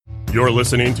You're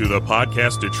listening to the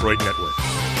Podcast Detroit Network.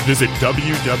 Visit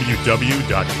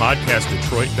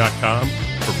www.podcastdetroit.com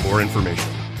for more information.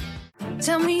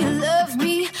 Tell me you love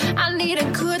me, I need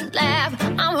a good laugh.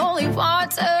 I'm holy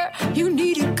water, you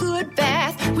need a good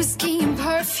bath. Whiskey and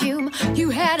perfume, you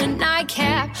had a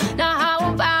nightcap. Now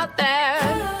how about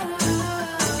that?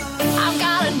 I've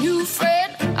got a new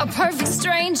friend, a perfect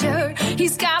stranger.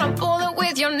 He's got a bullet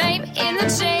with your name in the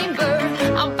chamber.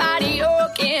 I'm body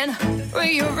organ,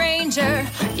 rearranger.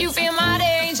 You feel my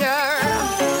danger.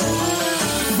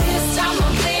 This time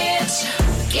a bitch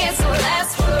gets the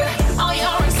last word. All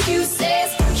your excuses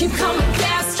keep coming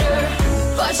faster,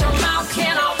 but your mouth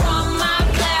cannot run my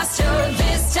blaster.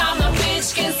 This time the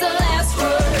bitch gets the last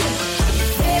word.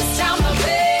 This time the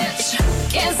bitch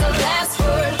gets the last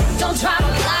word. Don't try to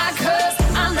lie, cause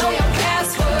I know your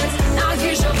passwords. Now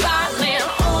here's your violent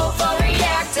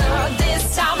overreactor. This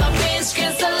time the bitch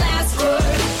gets the last word.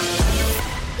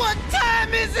 What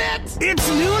time is it? It's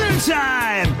Nooner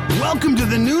time! Welcome to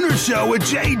the Nooner Show with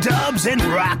J-Dubs and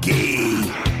Rocky.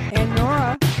 And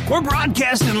Nora. We're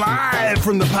broadcasting live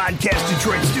from the Podcast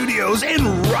Detroit studios in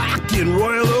rockin'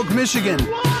 Royal Oak, Michigan.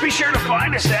 Be sure to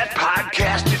find us at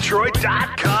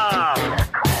podcastdetroit.com.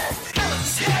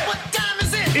 What time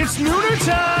is it? It's Nooner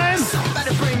time!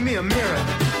 Somebody bring me a mirror.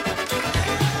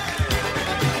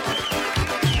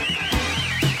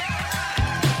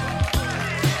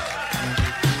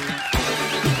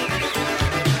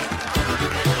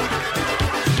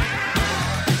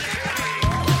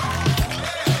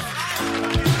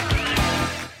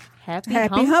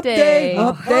 Happy hump day.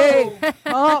 Hump day.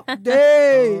 Hump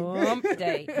day. Hump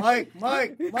day. Mike.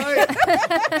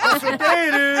 That's what day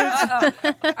it is.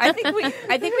 I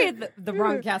think we had the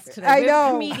wrong guest today. I We have know.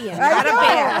 a comedian, I not a know.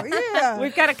 band. Yeah.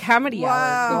 We've got a comedy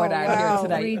hour going on here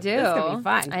tonight. We do. It's gonna be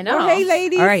fun. I know. Well, hey,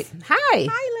 ladies. All right. Hi.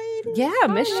 Hi, ladies. Yeah,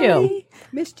 missed you.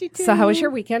 Missed you too. So how was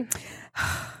your weekend?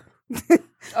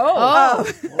 Oh.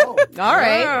 All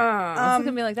right. It's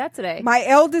gonna be like that today. My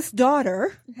eldest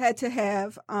daughter had to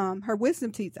have her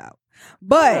wisdom teeth out.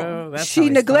 But she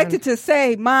neglected to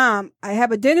say, Mom, I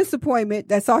have a dentist appointment.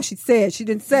 That's all she said. She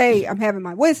didn't say, I'm having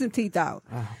my wisdom teeth out.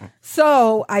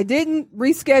 So I didn't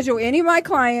reschedule any of my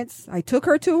clients. I took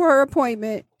her to her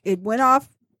appointment. It went off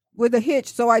with a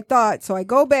hitch, so I thought. So I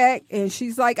go back, and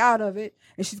she's like out of it.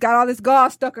 And she's got all this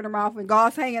gauze stuck in her mouth and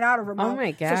gauze hanging out of her mouth. Oh,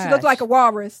 my gosh. So she looked like a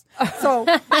walrus. So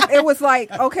it was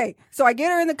like, okay. So I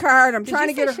get her in the car, and I'm trying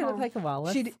to get her she home. looked like a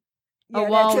walrus? She, A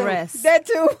walrus. That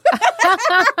too.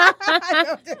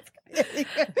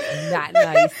 Not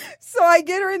nice. So I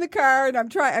get her in the car, and I'm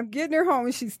getting her home,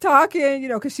 and she's talking,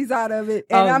 because she's out of it.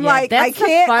 And I'm like, that's I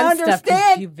can't Did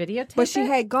understand. you videotape But she it?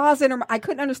 had gauze in her. I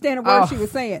couldn't understand a word she was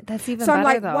saying. That's even so I'm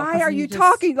better, like, though, why 'cause are you you just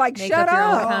talking? Like, Make shut up your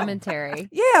own up. commentary.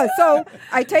 Yeah, so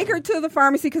I take her to the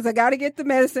pharmacy because I got to get the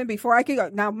medicine before I can go.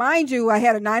 Now, mind you, I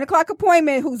had a 9:00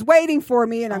 appointment who's waiting for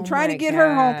me, and I'm trying to get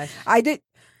her home. I did.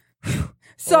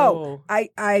 So I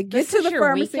get This to is the your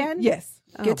pharmacy. weekend? Yes.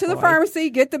 Get to the boy. pharmacy,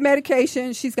 get the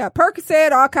medication. She's got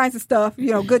Percocet, all kinds of stuff,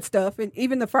 good stuff. And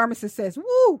even the pharmacist says,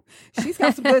 woo, she's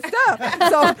got some good stuff.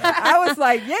 So I was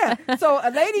like, yeah. So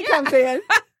a lady comes in.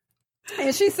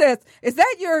 And she says, is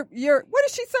that your, what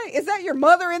did she say? Is that your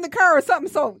mother in the car or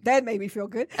something? So that made me feel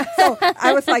good. So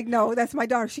I was like, no, that's my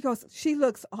daughter. She goes, she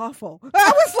looks awful.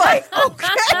 I was like,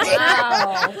 okay.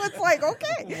 Wow. I was like,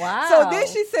 okay. Wow. So then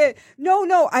she said,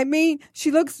 no, I mean,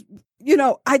 she looks,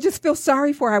 I just feel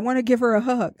sorry for her. I want to give her a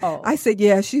hug. Oh. I said,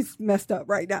 yeah, she's messed up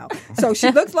right now. So she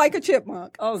looks like a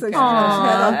chipmunk. Oh, so,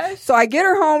 gosh. so I get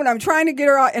her home, and I'm trying to get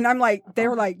her out, and I'm like, they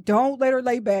were like, don't let her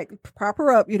lay back, prop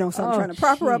her up, so I'm trying to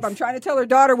prop her up. I'm trying to tell her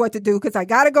daughter what to do because I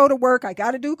got to go to work. I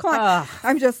got to do client.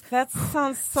 I'm just. That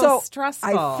sounds so stressful.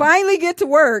 I finally get to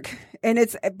work, and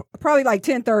it's probably like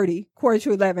 10:30,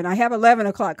 10:45. I have 11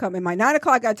 o'clock coming. My 9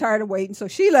 o'clock got tired of waiting, so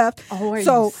she left. Oh, are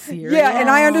so, you serious? Yeah,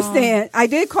 and I understand. I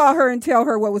did call her and tell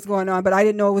her what was going on, but I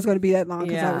didn't know it was going to be that long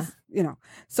because I was,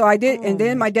 So I did, and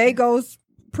then my day goes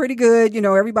pretty good.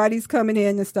 Everybody's coming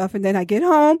in and stuff, and then I get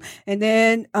home, and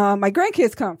then my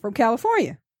grandkids come from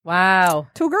California. Wow.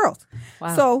 2 girls.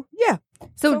 Wow. So, yeah.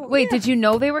 So wait, did you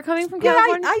know they were coming from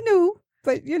California? I knew.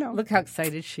 But, Look how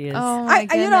excited she is. Oh, my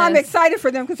goodness. I'm excited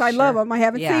for them because I love them. I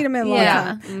haven't seen them in a long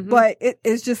time. Mm-hmm. But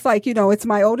it's just like, it's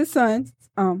my oldest son's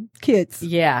kids.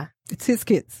 Yeah. It's his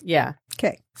kids. Yeah.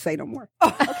 Okay. Say no more.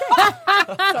 Okay.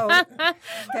 So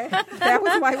that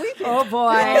was my weekend. Oh,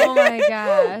 boy. Oh, my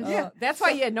gosh. Yeah. That's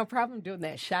why you had no problem doing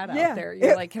that shout out Yeah. there.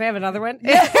 You're like, can I have another one?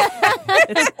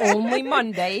 It's only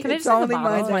Monday. Can I It's just have only a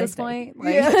bottle at Monday. this point?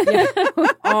 Like, Yeah.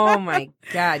 Oh, my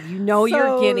God.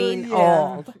 You're getting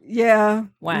old. Yeah.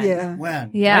 When? Yeah. When?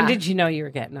 yeah. When did you know you were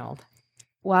getting old?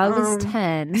 Well, I was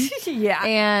 10. Yeah.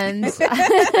 And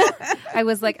I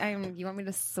was like, you want me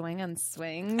to swing on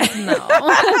swings? No.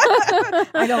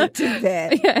 I don't do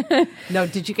that. No,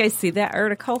 did you guys see that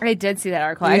article? I did see that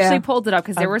article. I Yeah. actually pulled it up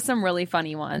because there were some really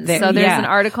funny ones. So there's an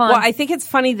article on... Well, I think it's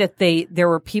funny that there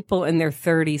were people in their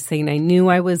 30s saying, I knew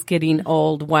I was getting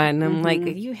old when. I'm like,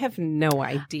 you have no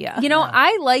idea. You know,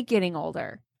 I like getting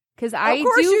older. Because I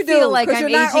course you do, feel like 'cause I'm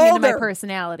you're not aging into my older.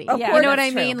 personality. Of You course, know what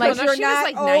that's I mean? true. Like, No, you're she was not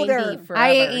like older. 90 forever. I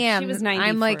am. She was 90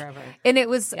 I'm like, forever. and it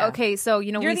was, Yeah. okay, so,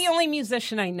 you know, You're the only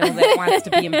musician I know that wants to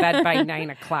be in bed by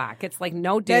 9 o'clock. It's like,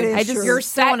 no, dude. That is I just true. You're don't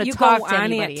set. want to You talk go to on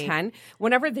anybody. at 10.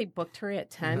 Whenever they booked her at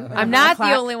 10. I'm not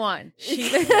the only one.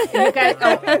 You guys,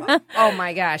 oh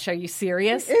my gosh, are you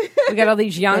serious? We got all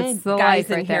these young That's the guys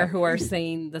life in right here there. who are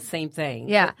saying the same thing.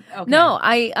 Yeah. Okay. No,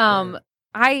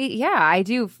 I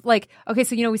do. Like, okay,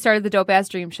 so, you know, we started the Dope Ass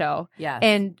Dream Show. Yes.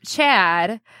 And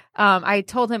Chad, I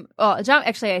told him, John,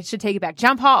 actually, I should take it back.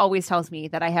 John Paul always tells me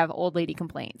that I have old lady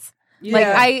complaints. Like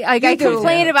I do.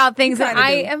 complain about things You and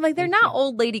kinda do. I'm like, they're not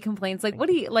old lady complaints. Like, what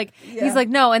do you like? Yeah. He's like,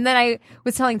 no. And then I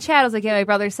was telling Chad, I was like, yeah, my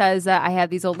brother says I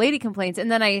have these old lady complaints.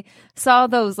 And then I saw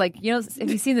those, like, you know, have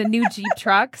you seen the new Jeep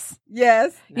trucks?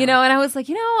 Yes. You know, and I was like,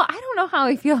 you know, I don't know how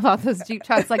I feel about those Jeep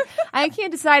trucks. Like, I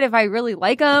can't decide if I really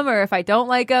like them or if I don't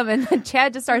like them. And then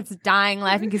Chad just starts dying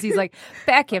laughing because he's like,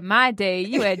 back in my day,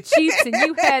 you had Jeeps and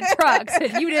you had trucks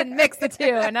and you didn't mix the two.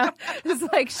 And I was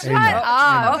like, shut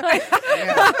up.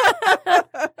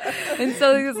 And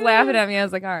so he was laughing at me. I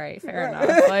was like, all right, fair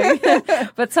enough.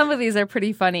 Like, but some of these are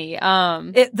pretty funny.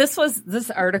 This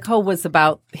article was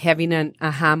about having an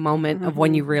aha moment of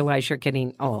when you realize you're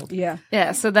getting old. Yeah.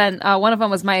 Yeah. So then one of them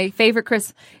was my favorite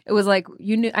It was like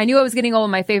I knew I was getting old.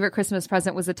 And my favorite Christmas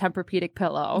present was a Tempur-Pedic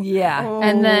pillow. Yeah.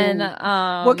 And then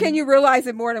Well, can you realize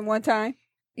it more than one time?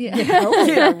 yeah.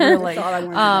 Yeah, really. That's all I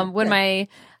wanted to know. When my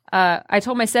I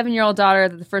told my 7-year-old daughter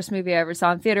that the first movie I ever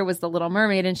saw in theater was The Little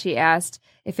Mermaid, and she asked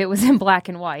if it was in black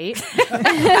and white.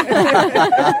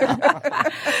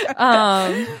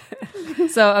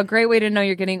 So a great way to know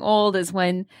you're getting old is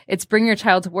when it's bring your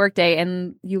child to work day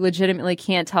and you legitimately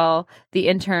can't tell the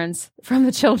interns from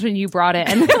the children you brought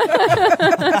in.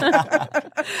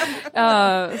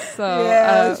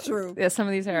 That's true. Yeah, some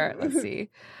of these are, let's see.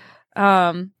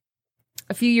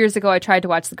 A few years ago, I tried to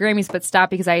watch the Grammys, but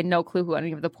stopped because I had no clue who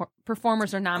any of the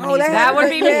performers or nominees. That would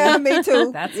be me. Yeah, me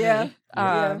too. That's yeah. me.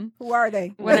 Yeah. Who are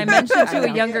they? When I mentioned to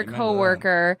a younger remember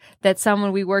coworker that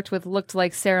someone we worked with looked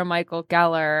like Sarah Michael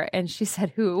Gellar, and she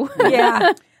said, "Who?"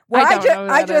 Yeah. Well, I don't know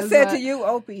who I that just is, said but- to you,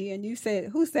 Opie, and you said,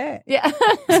 "Who's that?" Yeah.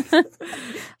 She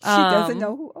doesn't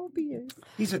know who Opie is.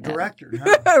 He's a director,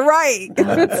 huh? Right.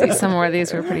 Let's see. Some more of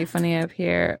these were pretty funny up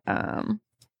here.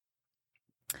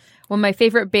 When my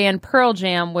favorite band Pearl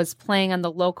Jam was playing on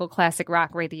the local classic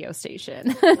rock radio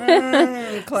station.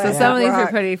 So some of these were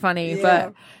pretty funny, Yeah.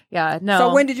 but yeah, no.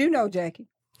 So when did you know, Jackie?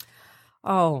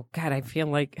 Oh, God, I feel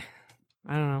like,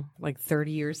 I don't know, like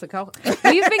 30 years ago.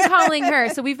 We've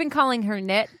been calling her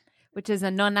Knit, which is a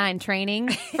no-9 training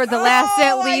for the last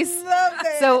at least. I love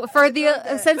that. So for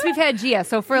since we've had Gia,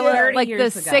 so for 30 like the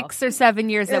years ago. 6 or 7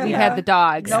 years that we've Yeah. had the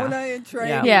dogs. No, in train.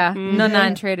 Yeah. Yeah, Mhm.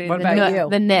 no-9 training. What about you?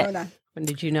 The Knit. No. When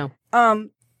did you know?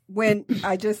 When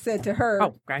I just said to her,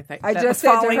 Oh, I think I that just was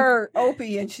said falling. to her,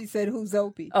 Opie, and she said, "Who's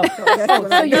Opie?" Oh, So that's when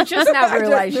so I you knew. just now I just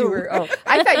realized you knew. were,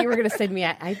 I thought you were going to say to me,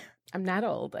 I'm not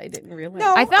old. I didn't realize.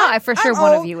 No, I thought for sure I'm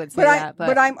one of old, you would say but that,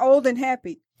 but I'm old and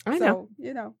happy. I So, know.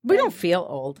 you know, We don't feel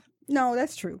old. No,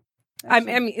 that's true. I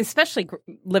mean, especially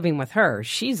living with her.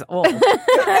 She's old.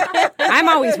 I'm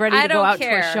always ready I to go don't out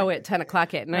care. to a show at 10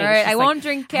 o'clock at night. All right, It's just I like, won't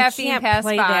drink caffeine can't past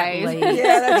play that 5. late.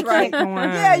 Yeah, that's right. Go on.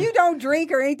 Yeah, you don't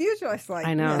drink or anything. You're just like,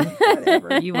 I know. yeah,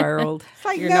 whatever. You are old. It's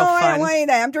like, You're no, no I fun. don't want any of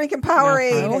that. I'm drinking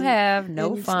Powerade. Go and- have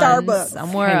no and fun Starbucks.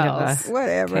 somewhere Kind of else.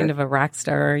 Whatever. Kind of a rock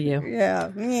star, are you? Yeah.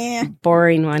 Yeah.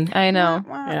 Boring one. I know.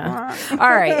 Yeah. All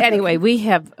right. Anyway, we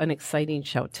have an exciting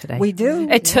show today. We do.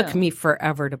 It took me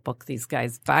forever to book these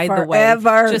guys, by the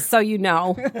Forever. way. Just so you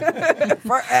know.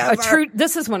 Forever.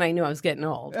 This is when I knew I was getting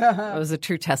old. It was a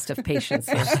true test of patience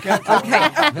here. Okay,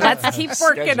 let's keep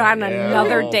working on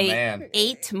another Oh, date. man.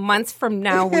 8 months from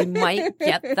now, we might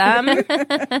get them.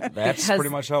 That's Because pretty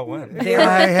much how it went.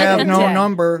 I have no dead.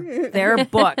 number. They're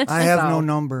booked. I have so no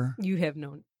number. You have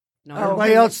no.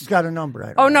 Everybody else has got a number. I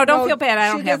don't Oh no! Don't No, feel bad. I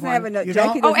don't she have doesn't one. have a You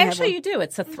Jackie don't? Oh, doesn't have actually, one. you do.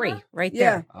 It's a 3 right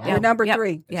Yeah. there. You're number Yep.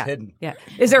 3. Yeah. It's hidden. Yeah.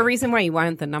 Is there a reason why you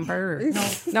wanted the number? Or?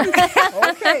 No.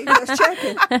 Okay, just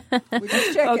checking. We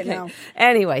just checking Okay. now.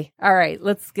 Anyway, all right.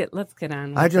 Let's get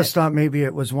on. I with just it. thought maybe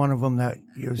it was one of them that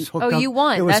it was hooked up. you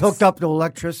won. It was That's- hooked up to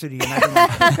electricity. And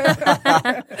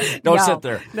I didn't Don't No. sit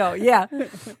there. No. Yeah.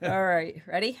 All right.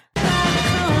 Ready?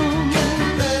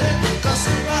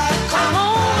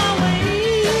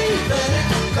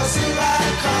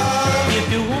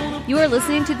 You are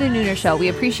listening to The Nooner Show. We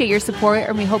appreciate your support,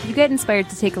 and we hope you get inspired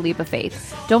to take a leap of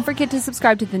faith. Don't forget to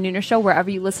subscribe to The Nooner Show wherever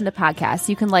you listen to podcasts.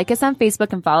 You can like us on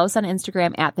Facebook and follow us on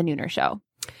Instagram at The Nooner Show.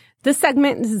 This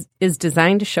segment is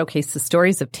designed to showcase the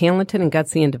stories of talented and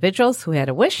gutsy individuals who had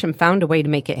a wish and found a way to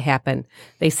make it happen.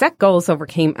 They set goals,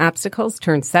 overcame obstacles,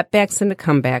 turned setbacks into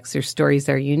comebacks. Their stories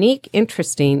are unique,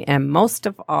 interesting, and most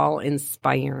of all,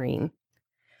 inspiring.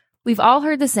 We've all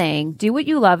heard the saying, do what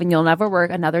you love and you'll never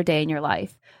work another day in your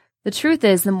life. The truth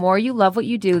is, the more you love what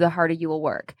you do, the harder you will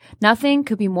work. Nothing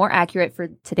could be more accurate for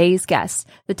today's guest.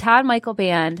 The Todd Michael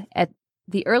Band. At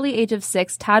the early age of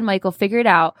 6, Todd Michael figured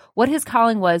out what his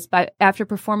calling was after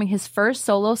performing his first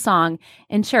solo song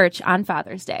in church on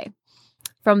Father's Day.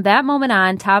 From that moment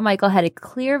on, Todd Michael had a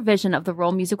clear vision of the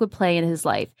role music would play in his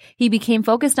life. He became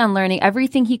focused on learning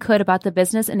everything he could about the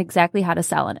business and exactly how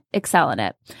to excel in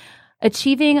it.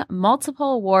 Achieving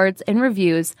multiple awards and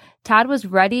reviews, Todd was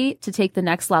ready to take the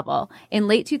next level. In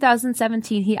late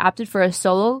 2017, he opted for a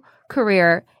solo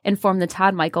career and formed the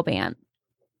Todd Michael Band.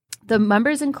 The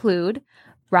members include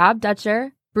Rob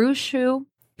Dutcher, Bruce Shu,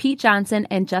 Pete Johnson,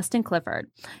 and Justin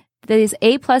Clifford. These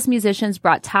A-plus musicians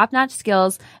brought top-notch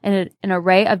skills and an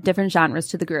array of different genres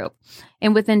to the group.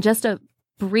 And within just a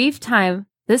brief time,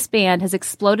 this band has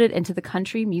exploded into the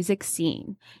country music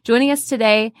scene. Joining us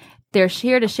today, they're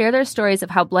here to share their stories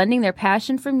of how blending their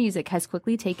passion for music has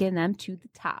quickly taken them to the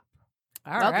top.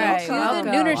 All right. Welcome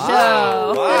to the Nooner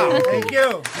Show. Wow. Thank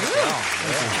you.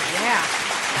 Yeah.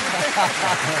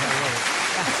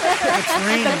 It's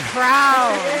raining. The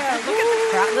crowd. Yeah, look at the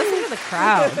crowd. Listen to the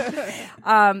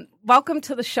crowd. Welcome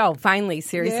to the show. Finally,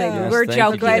 seriously, Yeah. we were Yes,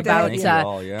 joking thank you. about Thank you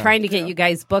all, yeah. trying to get you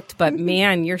guys booked, but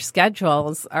man, your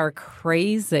schedules are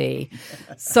crazy.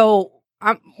 So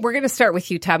we're going to start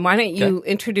with you, Todd. Why don't you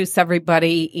introduce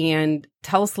everybody and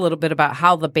tell us a little bit about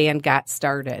how the band got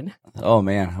started? Oh,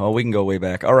 man. Well, we can go way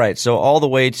back. All right. So all the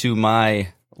way to my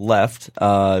left,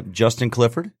 Justin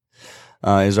Clifford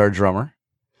is our drummer.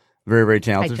 Very, very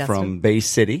talented from Bay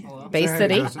City. Bay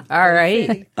City. All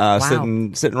right. Wow.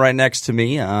 Sitting right next to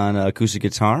me on acoustic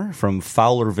guitar from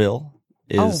Fowlerville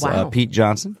is Pete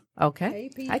Johnson. Okay.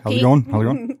 Hi, How's it Pete. going? How's it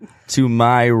going? To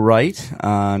my right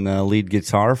on lead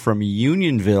guitar from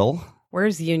Unionville.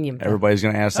 Where's Unionville? Everybody's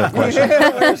going to ask that question.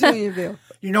 Where's Unionville?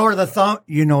 You know where the thumb?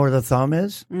 You know where the thumb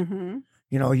is? Mm-hmm.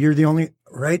 You know, you're the only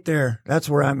right there. That's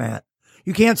where I'm at.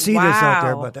 You can't see this out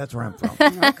there, but that's where I'm from.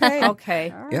 Okay. Okay.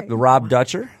 All right. Yep, the Rob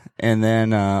Dutcher. And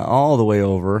then all the way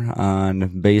over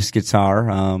on bass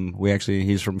guitar,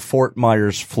 he's from Fort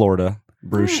Myers, Florida,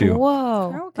 Bruce Shu.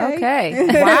 Whoa. Okay.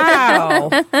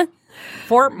 Wow.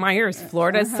 Fort Myers,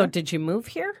 Florida. So did you move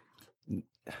here?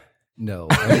 No,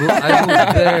 I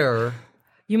moved there.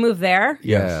 You moved there?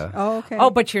 Yeah. Oh, okay. Oh,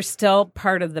 but you're still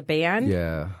part of the band?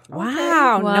 Yeah.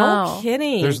 Wow. Wow. No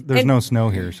kidding. There's And- no snow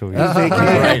here, so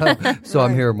So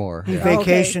I'm here more. He Yeah.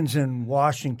 vacations in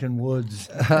Washington woods.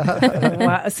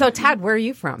 Wow. So, Todd, where are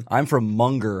you from? I'm from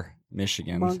Munger,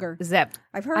 Michigan. Munger. Is that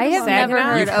I've heard I of have Munger. never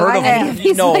heard You've of heard of any of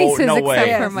these No, places no except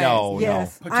way. for Myers. No,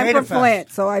 Yes. Potato I'm from Fest.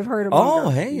 Flint, so I've heard of Oh,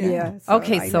 Munger. hey, yeah. So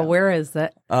okay? I So know. where is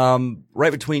it?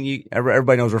 Right between you,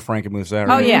 everybody knows where Frankenmuth's at,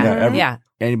 Oh right? yeah, Yeah.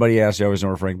 Anybody asks, you always know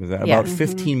where Frankenmuth's at. Yeah. About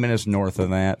 15 minutes north of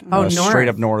that. Oh, north. Straight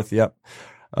up north, yep.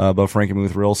 Above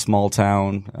Frankenmuth, real small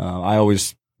town. I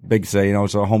always say,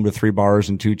 it's a home to 3 bars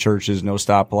and 2 churches, no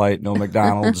stoplight, no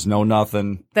McDonald's, no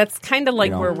nothing. That's kind of like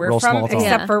You know, where we're real from, small town.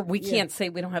 except Yeah. for we can't say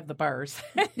we don't have the bars.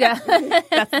 Yeah.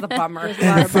 That's the bummer.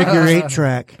 And the figure 8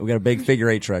 track. We got a big figure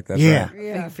 8 track. That's Yeah. right.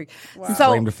 Yeah. So,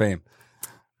 Claim to fame.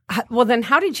 well, then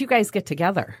how did you guys get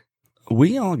together?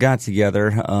 We all got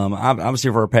together,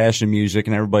 obviously for our passion in music,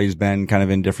 and everybody's been kind of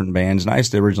in different bands. And I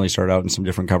used to originally start out in some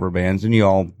different cover bands, and you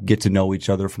all get to know each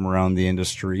other from around the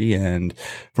industry and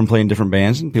from playing different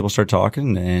bands, and people start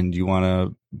talking, and you want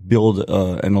to build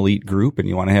an elite group, and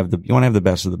you want to have the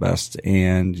best of the best,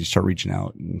 and you start reaching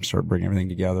out and start bringing everything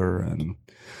together, and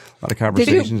a lot of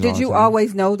conversations. Did you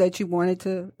always know that you wanted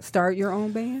to start your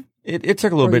own band? It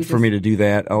took a little Or bit you for me to do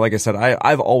that. Like I said,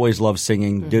 I've always loved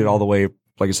singing. Did it all the way.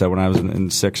 Like I said, when I was in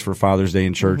 6 for Father's Day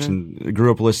in church, and grew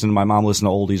up listening. My mom listened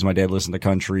to oldies. My dad listened to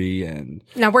country. And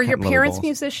Now, were your Kinda love parents both.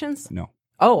 musicians? No.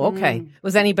 Oh, okay.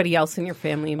 Was anybody else in your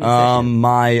family a musician?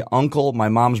 My uncle, my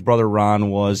mom's brother Ron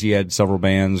he had several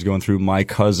bands going through. My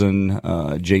cousin,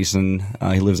 Jason,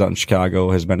 he lives out in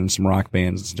Chicago, has been in some rock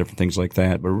bands and different things like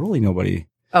that, but really nobody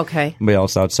Okay.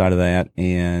 else outside of that.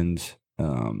 And,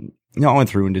 I went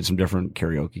through and did some different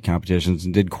karaoke competitions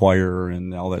and did choir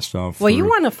and all that stuff. Well, you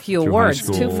won a few awards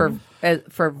too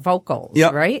for vocals,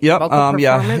 right? Yep. Vocal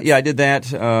yeah, I did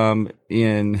that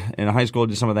in high school. I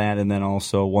did some of that, and then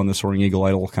also won the Soaring Eagle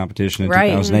Idol competition in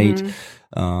 2008.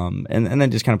 Mm-hmm. And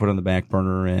then just kind of put it on the back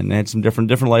burner and had some different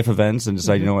life events and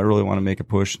decided, I really want to make a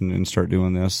push and start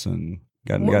doing this. And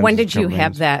when did you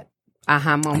have that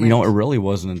aha moment? It really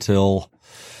wasn't until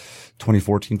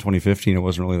 2014, 2015. It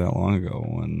wasn't really that long ago.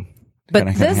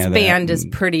 But this band is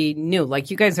pretty new.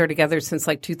 Like, you guys are together since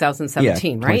like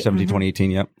 2017, right? 2017,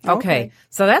 2018, yep. Okay.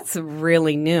 So that's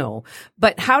really new.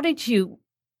 But how did you,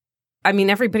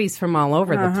 everybody's from all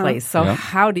over the place. So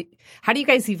how do you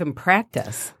guys even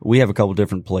practice? We have a couple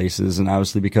different places, and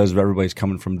obviously because everybody's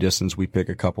coming from distance, we pick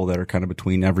a couple that are kind of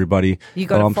between everybody. You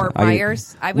go to Fort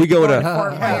Myers? We go to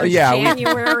Fort Myers.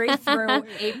 January through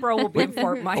April will be in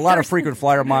Fort Myers. A lot of frequent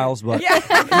flyer miles, but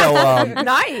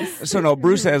nice. So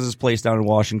Bruce has his place down in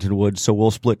Washington Woods, so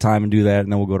we'll split time and do that,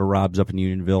 and then we'll go to Rob's up in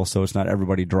Unionville, so it's not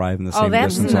everybody driving the same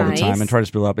distance all the time, and try to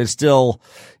split up. It's still,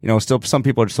 still some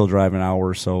people are still driving an hour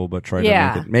or so, but try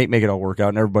to make it all work out,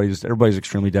 and everybody's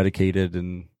extremely dedicated,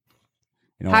 and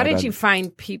how did you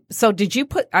find people? So did you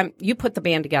put the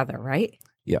band together, right?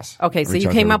 Yes. Okay, so you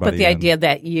came up with the idea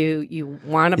that you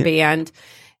want a band,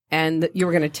 and you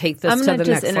were going to take this to the next level. I'm going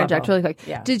to just interject really quick.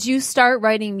 Yeah. Did you start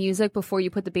writing music before you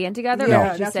put the band together? No. Or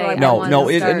did you say, no.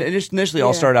 Initially,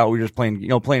 all started out, we were just playing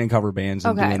in cover bands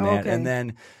and doing that, and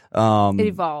then it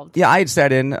evolved. Yeah, I had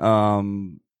sat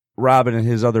in. Robin and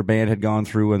his other band had gone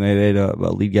through and they had a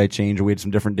lead guy change, and we had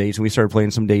some different dates, and we started playing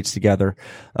some dates together.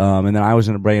 And then I was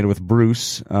in a band with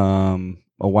Bruce a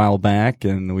while back,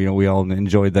 and we all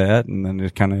enjoyed that, and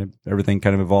then everything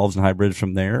kind of evolves and hybrids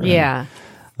from there. Yeah.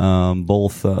 And,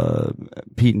 both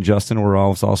Pete and Justin were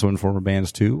also in former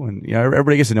bands too, and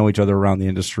everybody gets to know each other around the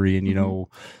industry, and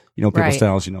people's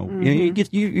styles,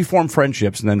 you form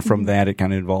friendships, and then from that it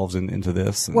kind of evolves into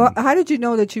this. Well, how did you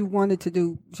know that you wanted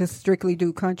to just strictly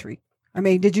do country?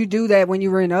 Did you do that when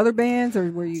you were in other bands, or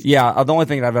were you? Yeah, the only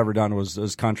thing that I've ever done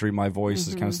was country. My voice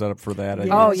is kind of set up for that.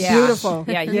 Beautiful.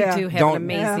 Yeah, you do have an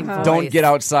amazing voice. Don't get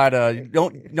outside.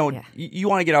 You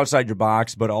want to get outside your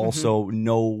box, but also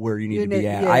know where you need to be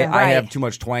at. I have too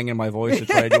much twang in my voice to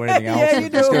try to do anything else.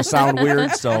 It's going to sound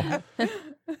weird, so.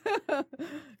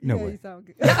 No way.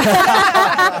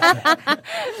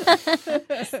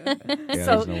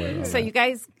 So you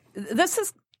guys, this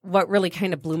is what really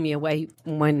kind of blew me away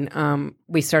when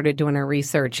we started doing our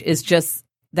research, is just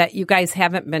that you guys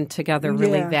haven't been together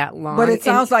really that long. But it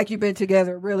sounds like you've been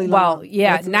together really long. Well,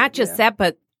 yeah, not just that,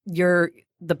 but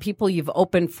the people you've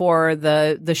opened for,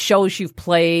 the shows you've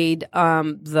played,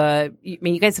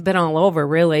 you guys have been all over,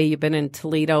 really. You've been in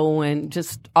Toledo and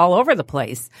just all over the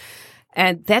place.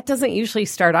 And that doesn't usually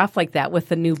start off like that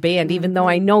with a new band, even though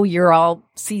I know you're all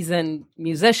seasoned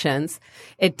musicians.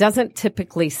 It doesn't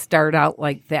typically start out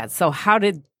like that. So how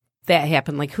did that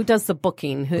happen? Like, who does the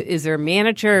booking? Is there a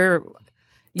manager?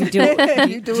 You do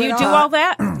you do all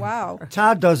that? Wow.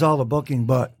 Todd does all the booking,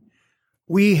 but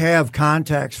we have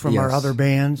contacts from our other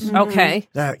bands. Okay.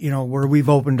 That, where we've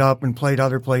opened up and played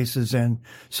other places. And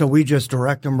so we just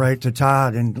direct them right to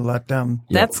Todd and let them.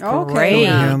 That's great.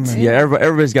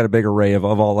 Everybody's got a big array of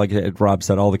all, like Rob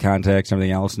said, all the contacts and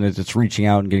everything else. And it's reaching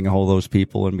out and getting a hold of those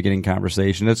people and beginning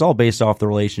conversation. It's all based off the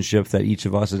relationship that each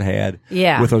of us had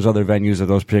with those other venues at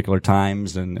those particular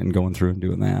times and going through and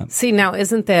doing that. See, now,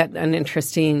 isn't that an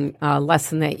interesting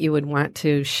lesson that you would want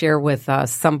to share with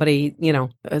somebody,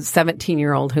 a 17-year-old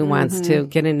who wants to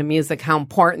get into music, how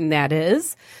important that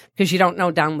is, because you don't know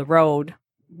down the road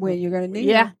when you're going to need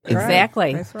it.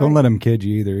 Exactly. Right. Don't let him kid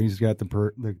you either. He's got the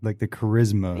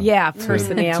charisma. Yeah,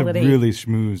 personality. To really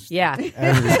schmooze. Yeah.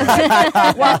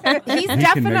 Well, he's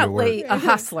definitely a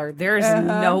hustler. There's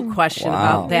no question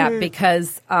about that,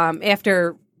 because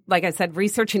after, like I said,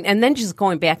 researching and then just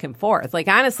going back and forth. Like,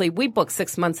 honestly, we book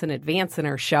 6 months in advance in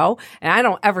our show, and I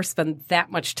don't ever spend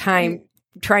that much time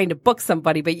trying to book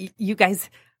somebody, but you guys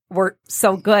were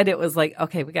so good. It was like,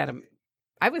 okay, we got him.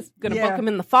 I was going to book him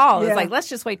in the fall. It's like, let's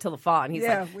just wait till the fall. And he's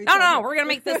like, no, we're going to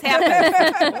make this happen.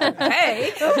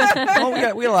 Okay. Well,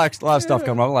 we got a lot of stuff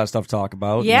coming up, a lot of stuff to talk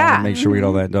about. Yeah. Make sure we get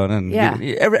all that done. And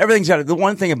everything's got it. The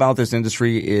one thing about this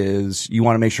industry is you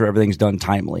want to make sure everything's done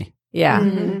timely.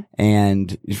 Yeah.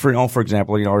 And for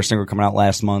example, our single coming out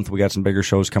last month, we got some bigger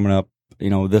shows coming up,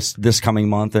 this coming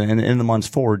month and in the months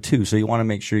forward too. So you want to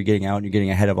make sure you're getting out and you're getting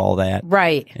ahead of all that.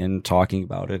 Right. And talking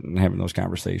about it and having those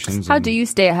conversations. How do you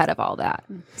stay ahead of all that?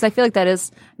 Because I feel like that is,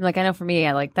 I know for me,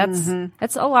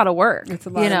 that's a lot of work. It's a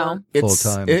lot of work.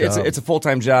 Full-time job. It's a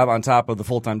full-time job on top of the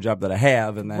full-time job that I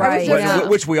have, and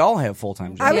which we all have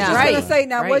full-time jobs. I was just going to say,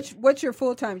 now, what's your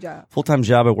full-time job? Full-time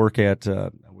job, I work at,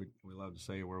 we allowed to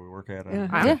say where we work at?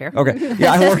 I don't care. Okay.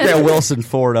 Yeah, I work at Wilson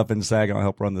Ford up in Saginaw. I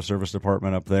help run the service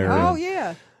department up there. Oh,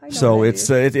 yeah. So it's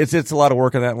a lot of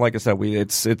work on that. Like I said,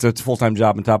 it's a full-time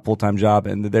job and top full-time job,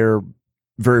 and they're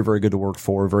very, very good to work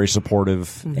for, very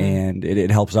supportive, and it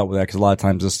helps out with that because a lot of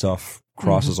times this stuff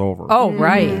crosses over. Oh,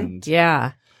 right. And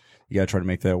yeah. You got to try to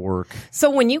make that work. So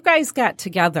when you guys got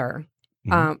together,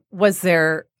 was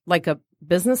there like a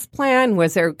business plan?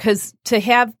 Was there, because to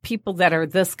have people that are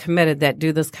this committed that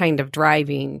do this kind of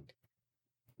driving,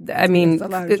 I mean,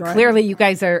 clearly you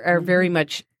guys are very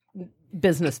much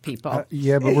business people.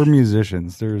 Yeah, but we're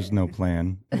musicians. There's no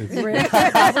plan. Really?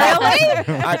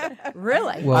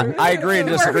 Really? Well, I agree and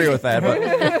disagree with that,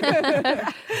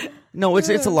 but no, it's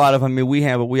a lot of. I mean,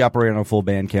 we operate on a full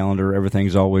band calendar.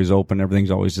 Everything's always open.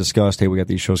 Everything's always discussed. Hey, we got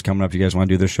these shows coming up. Do you guys want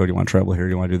to do this show? Do you want to travel here? Do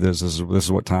you want to do this? This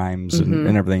is what times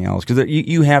and everything else. Because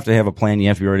you have to have a plan. You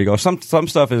have to be ready to go. Some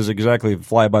stuff is exactly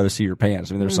fly by the seat of your pants.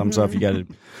 I mean, there's some stuff you got to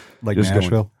Like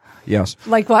Nashville. Yes.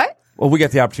 Like what? Well, we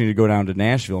got the opportunity to go down to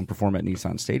Nashville and perform at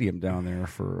Nissan Stadium down there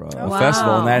for a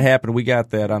festival, and that happened. We got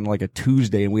that on like a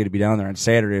Tuesday, and we had to be down there on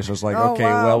Saturday. So it's like,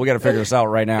 well, we got to figure this out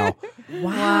right now.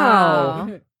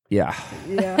 Wow. Yeah.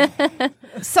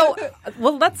 So,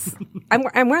 let's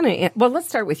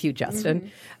start with you,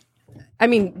 Justin. I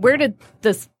mean, where did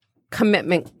this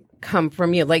commitment come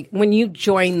from you? Like when you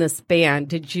joined this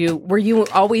band, were you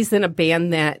always in a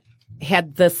band that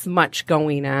had this much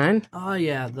going on? Oh,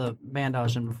 yeah. The band I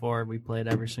was in before, we played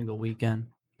every single weekend.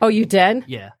 Oh, you did?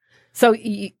 Yeah. So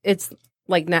it's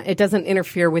like it doesn't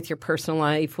interfere with your personal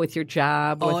life, with your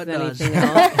job, with anything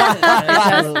else.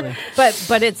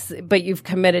 Absolutely. But you've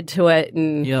committed to it,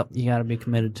 and yep, you got to be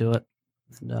committed to it.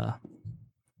 And,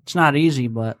 it's not easy,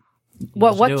 but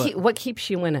what keeps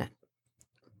you in it?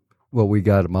 Well, we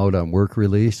got him out on work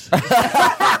release.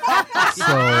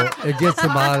 So it gets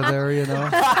him out of there,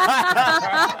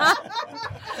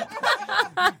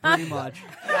 Pretty much.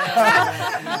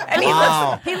 And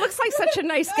he looks like such a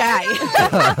nice guy.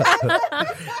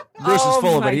 Bruce is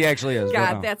full of it. He actually is.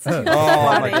 God, that's funny.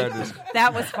 Oh, my goodness.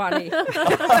 That was funny.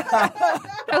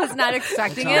 I was not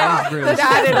expecting it. Not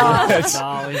at all. It's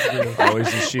always good.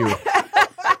 Always the shoe.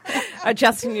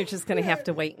 Justin, you're just going to have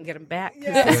to wait and get him back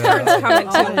because his turn's coming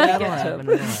too when we get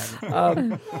to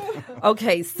him.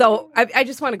 Okay, so I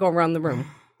just want to go around the room.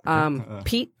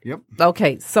 Pete? Yep.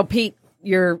 Okay, so Pete,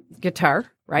 your guitar,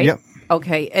 right? Yep.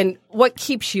 Okay, and what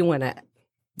keeps you in it?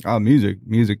 Music.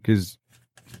 Music is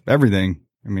everything.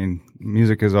 I mean,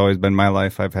 music has always been my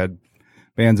life. I've had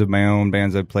bands of my own,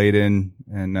 bands I've played in,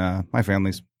 and my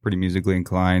family's pretty musically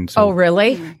inclined. So, oh,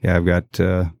 really? Yeah, I've got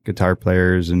guitar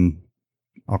players and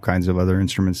all kinds of other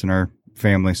instruments in our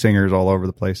family, singers all over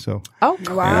the place. So, wow.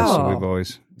 Yeah, so we've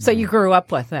always. So you grew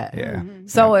up with it. Yeah.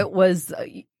 So it was.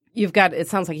 It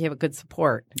sounds like you have a good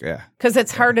support. Yeah. Because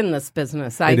it's hard in this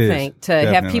business, I think, to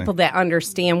have people that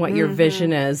understand what your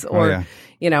vision is. Or,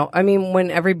 I mean,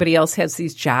 when everybody else has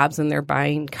these jobs and they're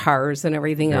buying cars and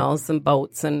everything else and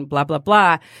boats and blah, blah,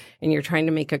 blah, and you're trying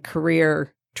to make a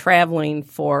career traveling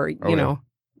for,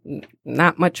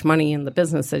 not much money in the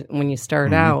business when you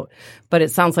start out. But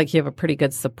it sounds like you have a pretty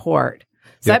good support.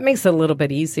 So that makes it a little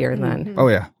bit easier then. Oh,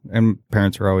 yeah. And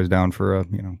parents are always down for,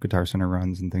 Guitar Center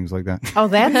runs and things like that. Oh,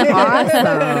 that's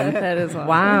awesome. That is awesome.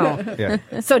 Wow. Yeah.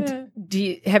 So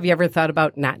have you ever thought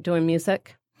about not doing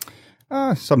music?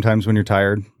 Sometimes when you're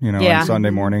tired, on Sunday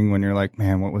morning when you're like,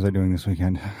 man, what was I doing this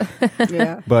weekend?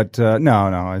 Yeah. But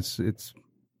no, it's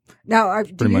Now,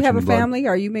 do you have a family?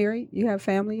 Are you married? You have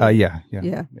family? Yeah.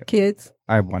 Kids?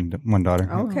 I have one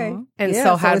daughter. Okay. And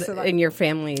so how in your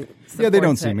family they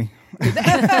don't see me.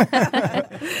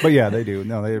 But yeah, they do.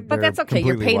 No, but that's okay.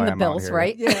 You're paying the bills,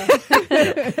 right? Yeah.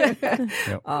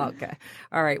 Yep. Okay.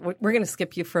 All right. We're going to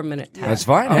skip you for a minute, Todd. That's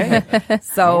fine. Hey.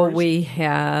 So we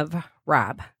have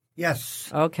Rob. Yes.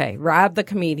 Okay. Rob, the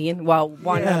comedian. Well,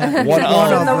 one One in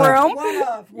of the room.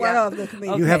 One of the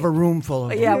comedians. You have a room full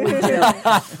of them. Yeah, we do.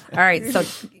 All right. So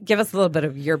give us a little bit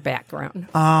of your background.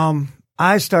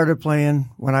 I started playing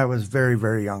when I was very,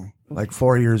 very young, like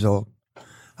 4 years old.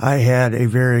 I had a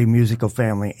very musical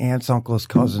family, aunts, uncles,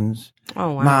 cousins,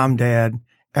 mom, dad,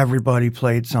 everybody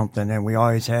played something. And we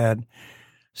always had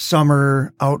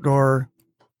summer outdoor,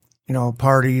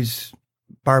 parties,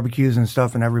 barbecues and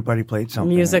stuff, and everybody played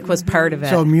something. Music was part of it.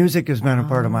 So music has been a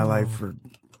part of my life for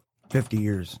 50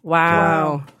 years.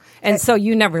 Wow. And so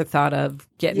you never thought of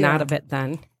getting out of it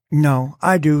then? No,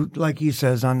 I do. Like he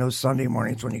says on those Sunday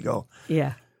mornings when you go,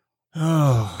 yeah.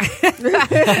 Oh,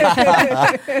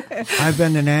 I've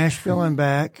been to Nashville and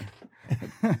back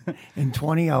in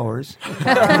 20 hours.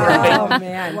 Oh,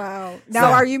 man. Wow.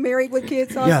 Now, are you married with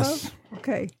kids also? Yes.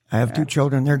 Okay. I have 2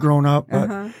 children. They're grown up,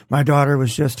 but my daughter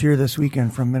was just here this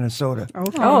weekend from Minnesota.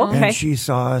 Okay. Oh, okay. And she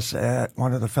saw us at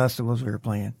one of the festivals we were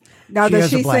playing. Now, does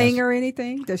she sing or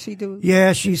anything? Does she do?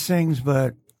 Yeah, she sings,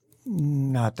 but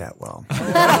not that well.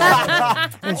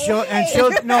 and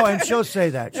she'll say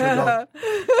that. She'll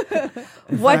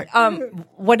go,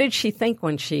 what did she think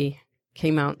when she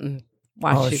came out and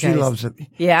watched you guys? She loves it.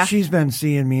 Yeah. She's been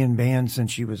seeing me in bands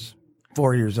since she was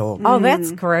 4 years old. Oh,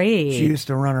 that's great. She used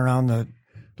to run around the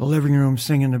living room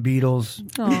singing the Beatles.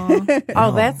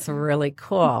 Oh, that's really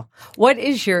cool. What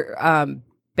is your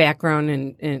background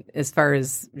in as far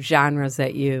as genres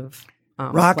that you've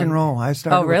rock and roll. I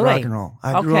started with rock and roll.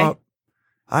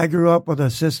 I grew up with a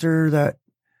sister that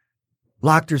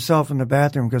locked herself in the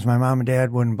bathroom because my mom and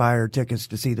dad wouldn't buy her tickets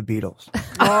to see the Beatles.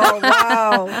 Oh,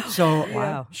 wow.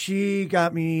 So she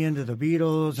got me into the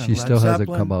Beatles and she Led still hasn't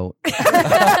Zeppelin. come out.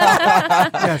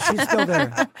 Yeah, she's still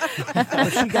there. But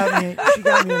she got me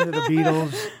into the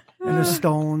Beatles and the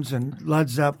Stones and Led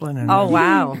Zeppelin. And oh,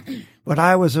 wow. But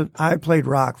I played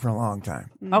rock for a long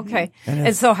time. Okay.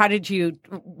 And so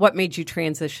what made you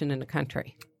transition into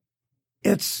country?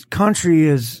 Country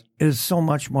is so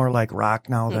much more like rock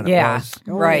now than it was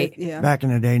back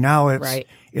in the day. Now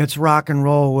it's rock and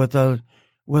roll with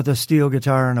a steel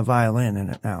guitar and a violin in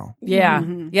it now. Yeah.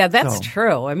 Yeah, that's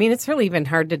true. I mean, it's really even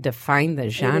hard to define the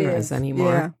genres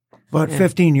anymore. Yeah. But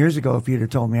 15 years ago, if you'd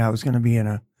have told me I was going to be in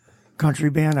a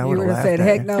country band, I would have laughed said, at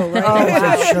heck you. no, right?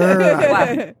 I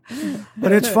said, sure.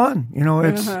 But it's fun. You know,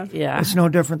 it's no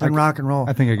different than rock and roll.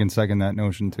 I think I can second that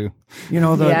notion too. You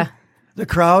know, the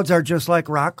crowds are just like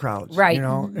rock crowds. Right. You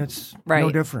know, it's no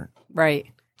different. Right.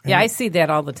 Yeah, I see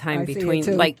that all the time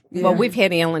between we've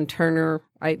had Alan Turner.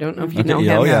 I don't know if you know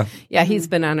him. Oh, yeah, he's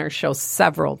been on our show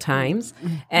several times,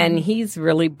 and he's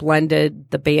really blended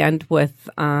the band with.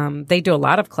 They do a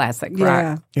lot of classic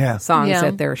rock songs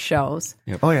at their shows.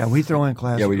 Yep. Oh yeah, we throw in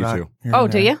classic. Yeah, we do rock too. Oh,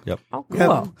 do you? Yep. Oh, cool.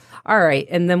 Yep. All right,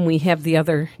 and then we have the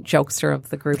other jokester of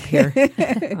the group here,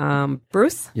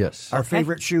 Bruce. Yes, our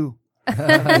favorite shoe.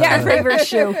 Our favorite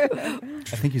shoe. I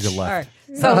think he's a left. All right.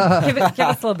 So give us a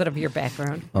little bit of your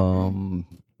background.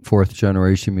 4th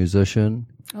generation musician.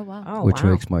 Oh wow! Which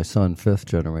makes my son 5th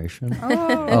generation.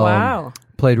 Oh wow!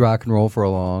 Played rock and roll for a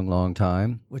long, long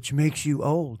time. Which makes you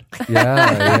old.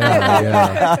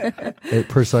 Yeah.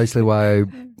 Precisely why I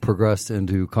progressed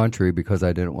into country, because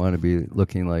I didn't want to be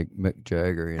looking like Mick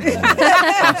Jagger. You know?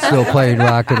 Still playing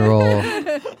rock and roll.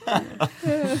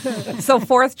 So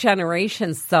 4th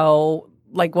generation. So,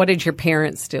 like, what did your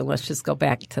parents do? Let's just go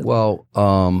back to. Well,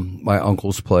 my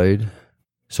uncles played.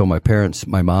 So my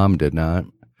mom did not.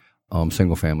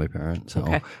 Single family parents.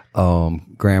 So,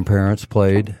 grandparents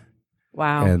played.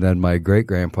 Wow. And then my great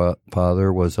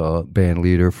grandfather was a band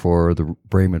leader for the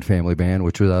Bremen Family Band,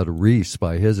 which was out of Reese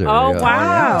by his area. Oh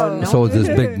wow! So this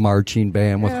big marching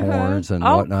band with horns and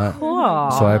whatnot.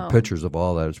 Cool. So I have pictures of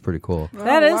all that. It's pretty cool.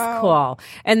 That is cool.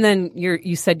 And then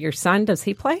you said your son, does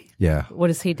he play? Yeah. What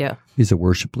does he do? He's a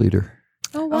worship leader.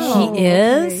 Oh wow. He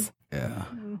is? Yeah.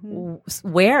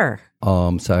 Where?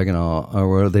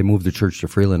 Saginaw. They moved the church to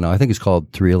Freeland now. I think it's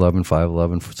called 311,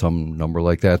 511, some number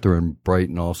like that. They're in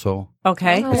Brighton also.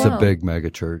 Okay. It's a big mega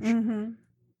church. Mm-hmm.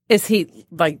 Is he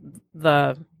like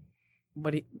the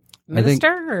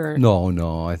minister?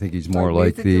 No. I think he's more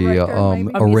like the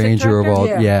director, arranger of all.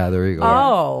 Yeah. There you go.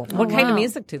 Oh, what kind of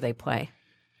music do they play?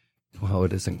 Well,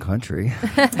 it isn't country.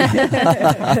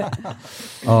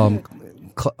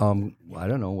 I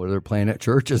don't know where they're playing at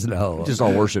churches now. Just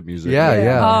all worship music.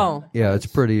 Yeah. Oh. Yeah, it's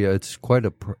pretty. It's quite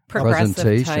a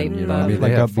presentation. Type. You know, I mean,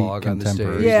 they have fog on the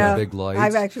stage, big lights.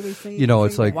 I've actually seen. You know,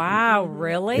 it's like wow,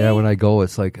 really? Yeah, when I go,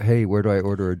 it's like, hey, where do I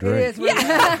order a drink? It is, really,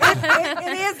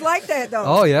 it is like that though.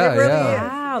 Oh yeah, it really yeah.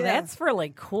 is. Wow, that's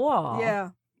really cool. Yeah.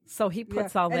 So he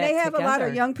puts all that together. And they have together. a lot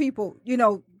of young people,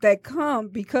 that come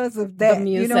because of that. The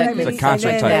music. You know what I mean? It's a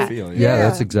concert type feel. Yeah,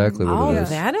 that's exactly what it is.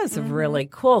 That is really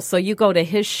cool. So you go to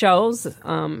his shows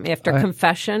after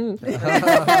confession.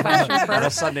 On a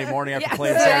Sunday morning after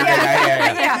playing Saturday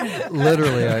night. Yeah.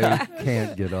 Literally, I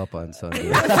can't get up on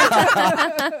Sundays.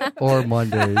 Or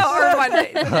Mondays.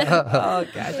 Oh,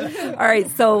 gosh. All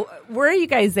right, so where are you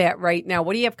guys at right now?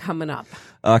 What do you have coming up?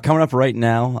 Coming up right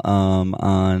now,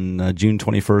 on June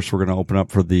 21st, we're going to open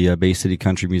up for the Bay City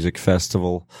Country Music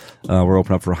Festival. We're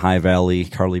opening up for High Valley,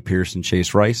 Carly Pierce, and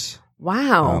Chase Rice.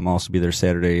 Wow. I'll also be there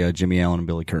Saturday, Jimmy Allen and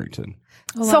Billy Currington.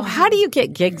 Oh, wow. So how do you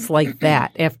get gigs like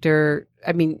that after,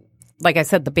 I mean, like I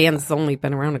said, the band's only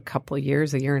been around a couple of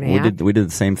years, a year and a half. We did the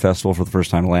same festival for the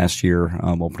first time last year.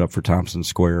 Opened up for Thompson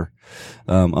Square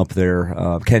up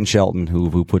there. Ken Shelton,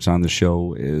 who puts on the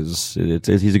show, he's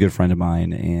a good friend of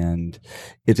mine, and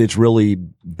it's really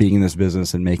being in this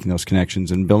business and making those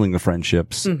connections and building the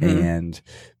friendships and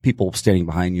people standing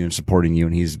behind you and supporting you.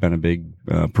 And he's been a big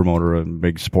promoter and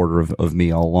big supporter of me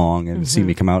all along, and see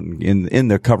me come out in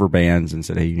the cover bands and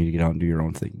said, "Hey, you need to get out and do your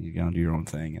own thing. You get out and do your own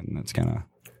thing," and that's kind of.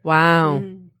 Wow.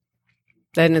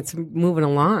 Then it's moving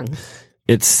along.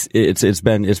 It's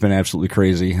been absolutely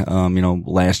crazy.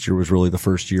 Last year was really the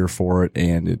first year for it,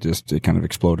 and it kind of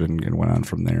exploded and went on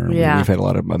from there. Yeah. We've had a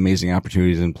lot of amazing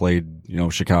opportunities and played,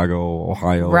 Chicago,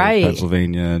 Ohio,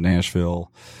 Pennsylvania,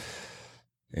 Nashville.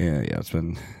 Yeah, it's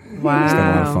been a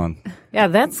lot of fun. Yeah,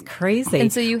 that's crazy.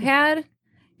 And so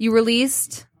you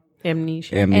released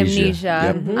Amnesia.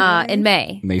 In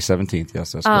May. May 17th,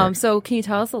 yes, that's correct. So can you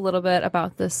tell us a little bit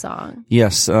about this song?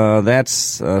 Yes, that's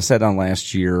sat down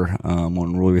last year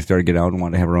when really we started to get out and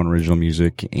wanted to have our own original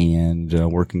music, and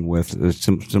working with a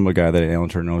similar guy that Alan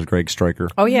Turner knows, Greg Stryker.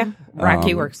 Oh, yeah.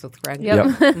 Rocky works with Greg.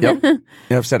 Yep.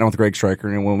 I've sat down with Greg Stryker,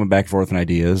 and we went back and forth on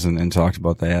ideas and talked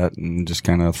about that, and just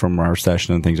kind of from our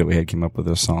session and things that we had came up with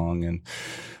this song, and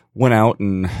went out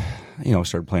and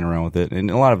started playing around with it, and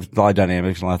a lot of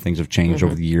dynamics and a lot of things have changed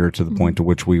over the year to the point to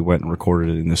which we went and recorded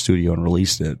it in the studio and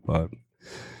released it. But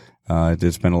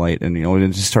it's been a light, and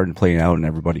it just started playing out, and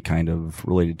everybody kind of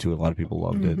related to it. A lot of people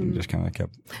loved it, and just kind of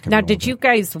kept. Now, did you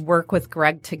guys work with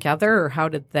Greg together, or how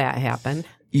did that happen?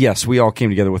 Yes, we all came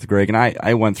together with Greg, and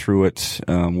I went through it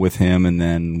with him, and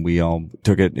then we all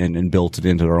took it and built it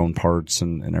into our own parts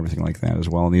and everything like that as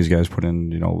well. And these guys put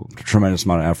in, a tremendous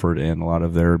amount of effort and a lot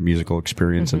of their musical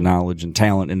experience and knowledge and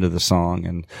talent into the song,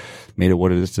 and made it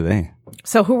what it is today.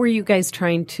 So, who were you guys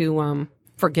trying to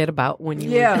forget about when you?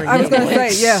 Yeah, were I was going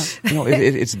to say,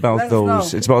 it's about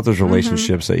those. It's about those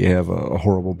relationships that you have a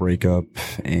horrible breakup,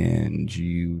 and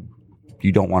you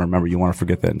don't want to remember. You want to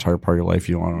forget that entire part of your life.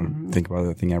 You don't want to think about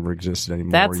that thing ever existed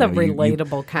anymore. That's a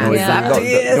relatable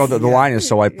concept. The line is,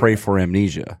 so I pray for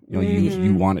amnesia.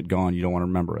 You want it gone. You don't want to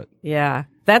remember it. Yeah.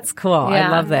 That's cool. Yeah. I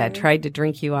love that. Tried to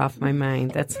drink you off my mind.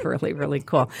 That's really, really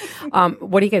cool.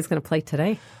 What are you guys going to play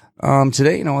today?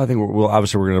 Today, I think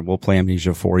we'll play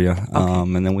Amnesia for you. Okay.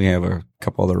 And then we have a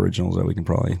couple other originals that we can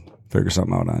probably figure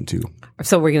something out on too.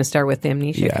 So we're going to start with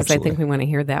Amnesia because I think we want to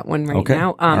hear that one right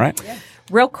now. All right.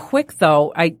 Real quick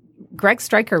though, Greg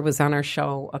Stryker was on our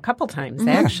show a couple times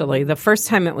actually. The first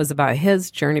time it was about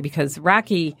his journey because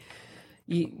Rocky,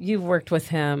 you worked with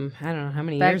him. I don't know how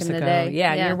many years ago. Day.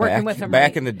 Yeah, you're working with him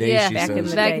back in the day. Yeah, she back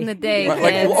says. in the day.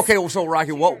 Okay, so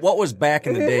Rocky, what was back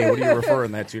in the day? What are you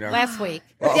referring that to now? Last week.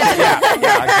 Oh, yeah,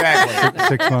 exactly.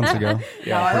 6 months ago.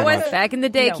 Yeah, it was back in the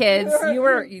day, kids.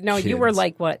 You were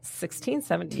like what, 16,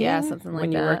 17? Yeah, something like when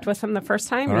that. you worked with him the first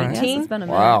time, right. 18. Yes, it's been a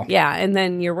minute. Wow. Yeah, and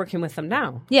then you're working with him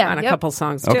now. Yeah, on a couple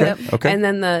songs too. Okay. And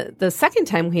then the second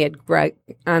time we had Greg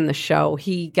on the show,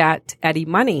 he got Eddie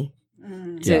Money.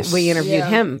 We interviewed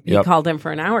him. He called him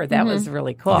for an hour. That was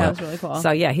really cool. That was really cool.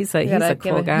 So yeah, he's a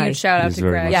cool guy. Huge shout out to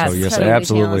Greg. Yes,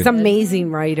 absolutely. He's an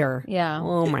amazing writer. Yeah.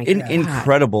 Oh my god.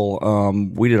 Incredible.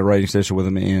 We did a writing session with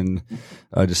him in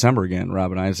December again.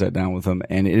 Rob and I sat down with him,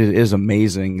 and it is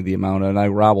amazing the amount.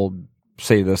 And Rob will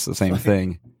say the same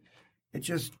thing.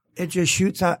 It just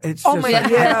shoots out. It's Oh just my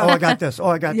like, God. oh, I got this. Oh,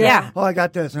 I got Yeah. this. Oh, I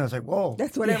got this. And I was like, whoa.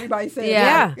 That's what everybody says.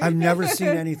 Yeah. I've never seen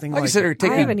anything Like I like said, it. it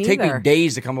take me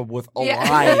days to come up with a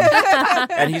line,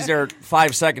 and he's there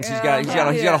 5 seconds. He's got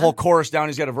a whole chorus down.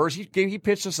 He's got a verse. He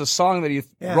pitched us a song that he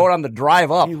wrote on the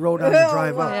drive up. He wrote on the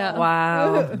drive up. Yeah.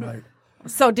 Wow. Right.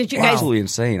 So did you guys? Absolutely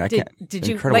insane. I can't. Did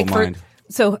you Incredible mind.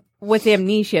 So with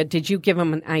Amnesia, did you give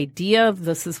him an idea of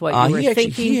this is what you were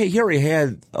thinking? He already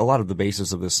had a lot of the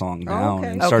basis of this song down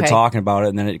and started Okay. talking about it,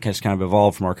 and then it just kind of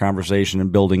evolved from our conversation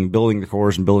and building the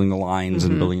chorus and building the lines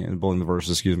and building the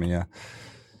verses. Excuse me, yeah.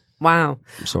 Wow.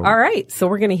 So, all right, so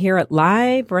we're going to hear it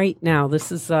live right now.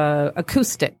 This is a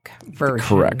acoustic version,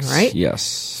 correct? Right? Yes.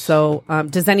 So,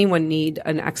 does anyone need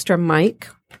an extra mic?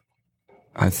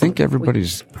 I think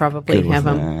everybody's Probably good have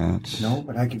with them. that. No,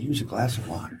 but I could use a glass of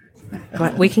water.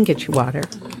 But we can get you water.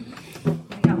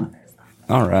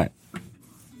 All right.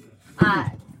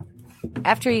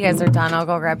 After you guys are done, I'll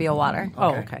go grab you a water.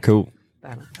 Oh, okay. Cool.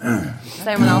 Does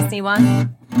anyone else need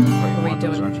one? Are we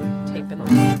doing taping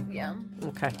them? Yeah.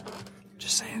 Okay.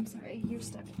 Just saying. Sorry, you're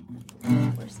stuck.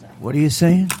 We're stuck. What are you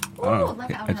saying? Ooh, look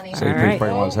out, honey. So he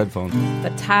probably wants headphones. The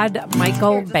Todd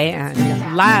Michael Band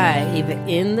live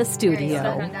in the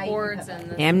studio.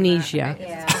 Amnesia.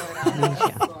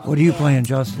 What are you playing,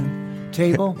 Justin?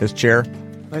 Table? His chair.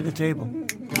 Play the table.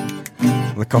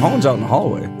 The cajon's out in the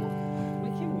hallway.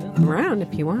 Around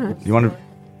if you want. You want to?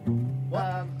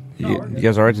 You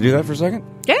guys all right to do that for a second?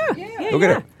 Yeah. Go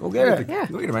get it. Go get it. Yeah.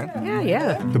 Go get it, man.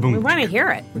 Yeah. Boom. We want to hear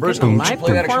it. First, We're getting a live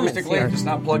play that performance acoustically. here. It's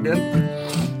not plugged in.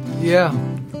 Yeah. I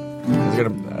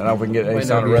don't know if we can get any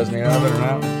sound to resonate out of it or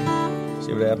not.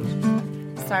 See what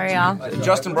happens. Sorry, y'all.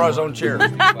 Justin brought his own chair.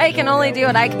 I can only do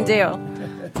what I can do.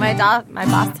 My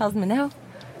boss tells me no.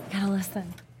 Gotta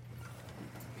listen.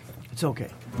 It's okay.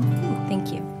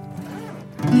 Thank you.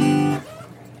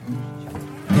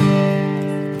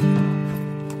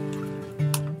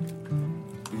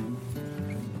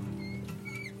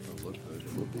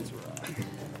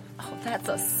 Oh, that's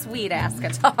a sweet ass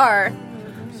guitar.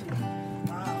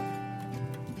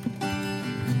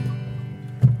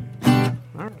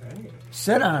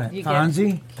 Sit on it,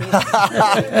 Fonzie.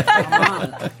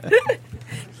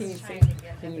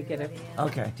 Can you get it?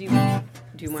 Okay. Do you want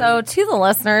So to the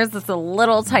listeners, it's a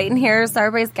little tight in here, so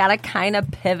everybody's got to kind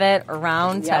of pivot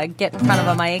around to get in front of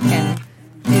a mic and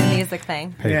do the music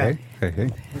thing. Hey.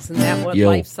 Isn't that what Yo.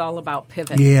 life's all about?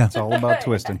 Pivot. Yeah. It's all about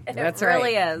twisting. That's It right.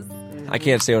 really is. I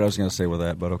can't say what I was going to say with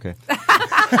that, but okay.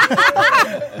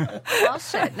 Well,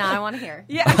 shit. Now I want to hear.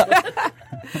 Yeah.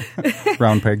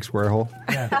 Round peg, square hole.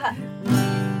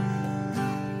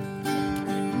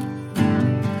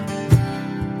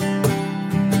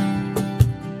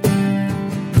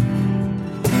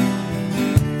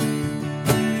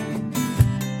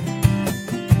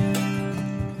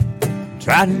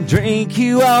 Try to drink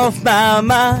you off my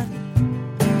mind.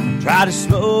 Try to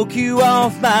smoke you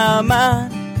off my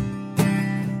mind.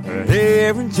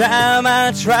 Every time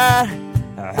I try,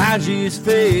 I just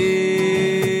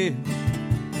fail.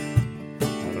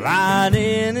 Lying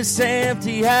in this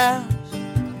empty house,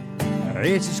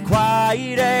 it's as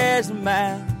quiet as a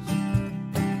mouse.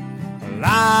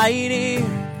 Lying here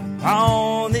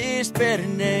on this bed of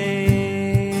nails.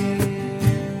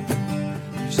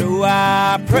 So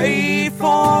I pray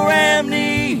for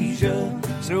amnesia,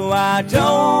 so I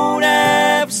don't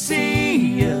have to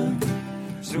see you,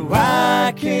 so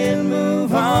I can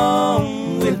move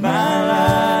on with my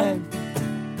life.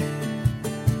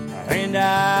 And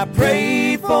I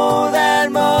pray for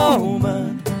that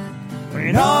moment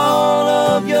when all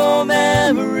of your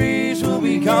memories will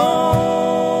be gone.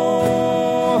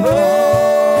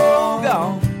 Oh,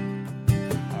 gone.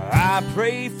 I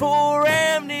pray for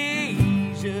amnesia.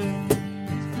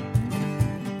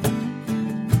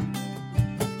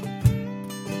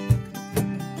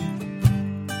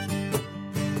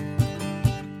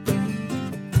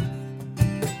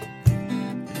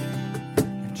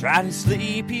 Try to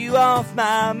sleep you off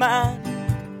my mind,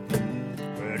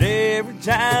 but every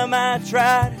time I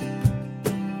tried,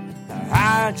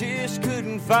 I just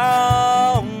couldn't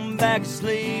fall back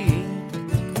asleep.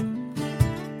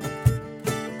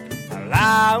 I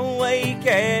lie awake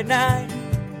at night,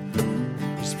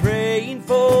 just praying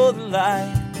for the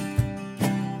light,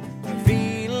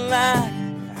 feeling like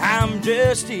I'm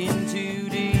just in too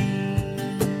deep.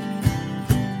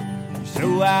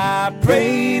 So I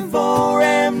pray for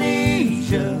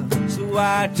amnesia, so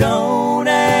I don't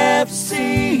have to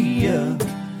see you,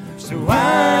 so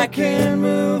I can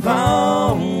move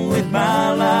on with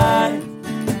my life.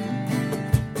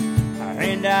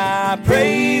 And I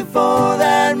pray for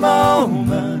that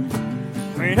moment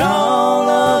when all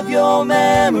of your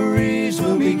memories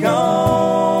will be gone.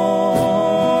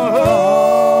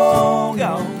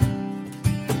 Gone.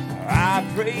 I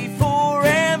pray for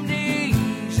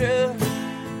amnesia.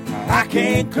 I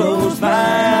can't close my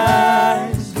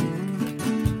eyes.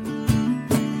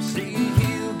 See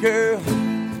you, girl,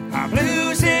 I'm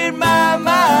losing my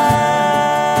mind.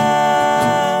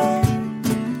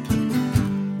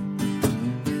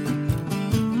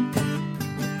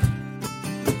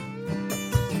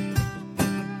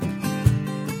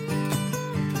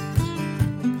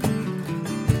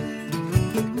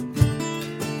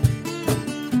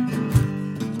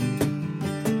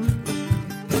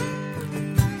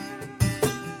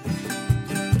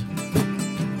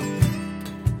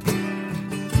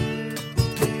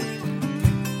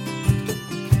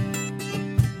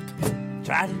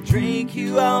 Try to drink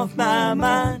you off my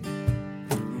mind,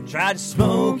 try to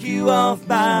smoke you off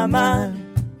my mind.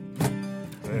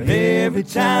 But every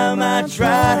time I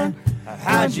try,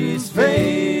 I just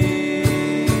fail.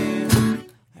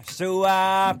 So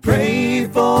I pray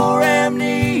for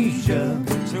amnesia,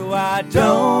 so so I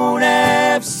don't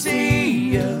have to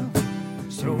see you,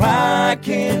 so I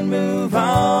can move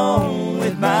on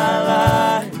with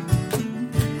my life.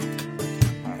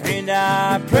 And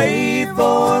I pray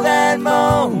for that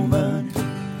moment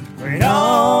when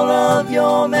all of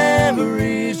your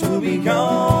memories will be gone.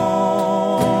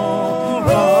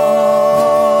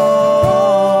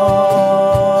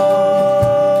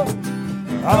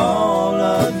 All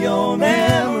of your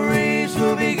memories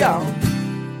will be gone.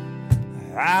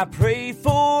 I pray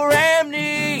for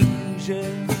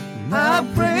amnesia. I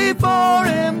pray for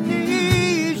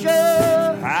amnesia.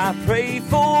 I pray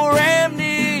for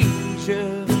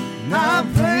amnesia. I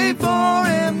pray for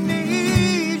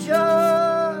amnesia.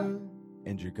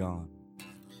 And you're gone.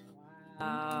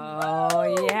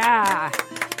 Oh, yeah.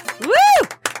 Woo!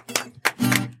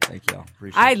 Thank y'all.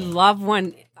 Appreciate I that. love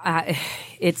when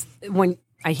it's when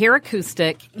I hear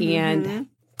acoustic and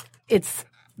it's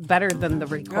better than the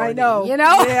recording. I know. You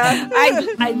know? Yeah.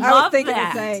 I love was thinking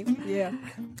that. the same. Yeah.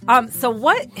 So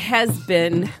what has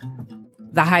been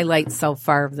the highlight so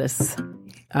far of this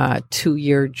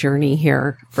 2-year journey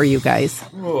here for you guys?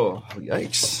 Oh,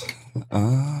 yikes.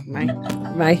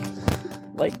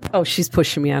 She's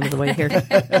pushing me out of the way here.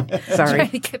 Sorry. Trying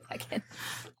to get back in.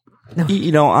 No.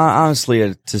 You know,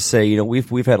 honestly, to say, you know,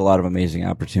 we've had a lot of amazing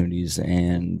opportunities,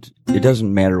 and it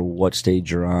doesn't matter what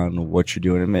stage you're on, what you're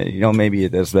doing. You know, maybe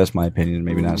that's my opinion.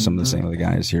 Maybe not some of the same other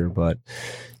guys here, but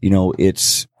you know,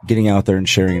 it's getting out there and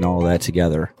sharing all that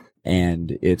together,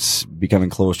 and it's becoming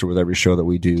closer with every show that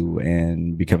we do,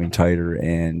 and becoming tighter.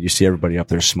 And you see everybody up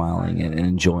there smiling and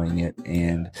enjoying it,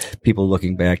 and people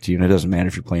looking back to you. And it doesn't matter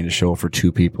if you're playing a show for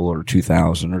 2 people or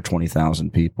 2,000 or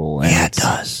 20,000 people. And it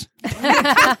does.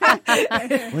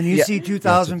 When you see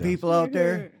 2,000 people out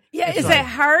there. Yeah, is it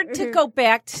hard to go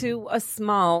back to a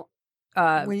small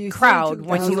crowd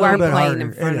when you are playing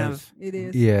in front of? It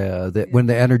is. Yeah, when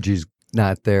the energy's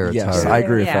not there, it's yes, hard. I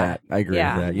agree with that. I agree with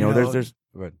that. You know, there's.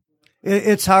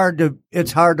 It's hard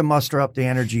to muster up the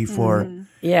energy for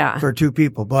 2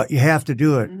 people, but you have to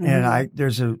do it. And I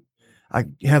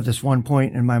have this one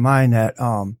point in my mind that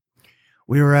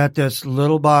we were at this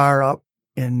little bar up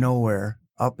in nowhere,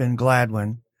 up in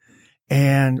Gladwin,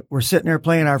 and we're sitting there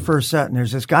playing our first set, and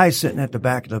there's this guy sitting at the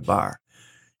back of the bar,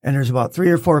 and there's about 3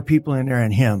 or 4 people in there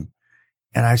and him.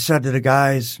 And I said to the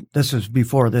guys, this was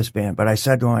before this band, but I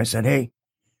said to him, I said, hey,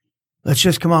 let's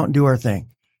just come out and do our thing,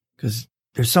 because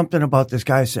there's something about this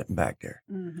guy sitting back there.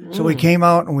 Mm-hmm. So we came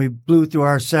out and we blew through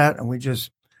our set and we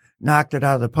just knocked it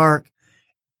out of the park.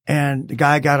 And the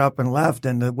guy got up and left,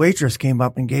 and the waitress came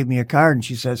up and gave me a card, and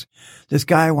she says, this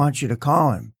guy wants you to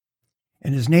call him.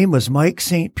 And his name was Mike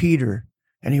St. Peter,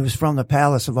 and he was from the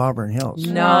Palace of Auburn Hills.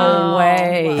 No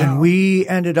way. And we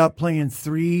ended up playing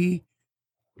 3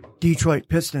 Detroit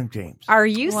Piston games. Are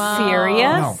you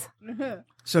serious? No.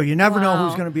 So you never know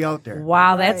who's going to be out there.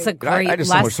 Wow, that's a great I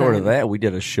just lesson. sort of that. We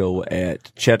did a show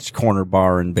at Chet's Corner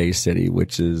Bar in Bay City,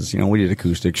 which is, you know, we did an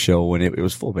acoustic show, and it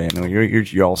was full band. You know,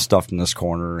 you're all stuffed in this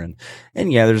corner, and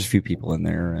yeah, there's a few people in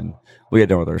there, and we got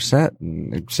done with our set,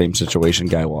 and the same situation.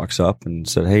 Guy walks up and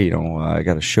said, hey, you know, I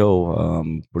got a show.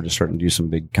 We're just starting to do some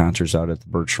big concerts out at the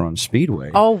Birch Run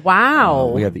Speedway. Oh, wow.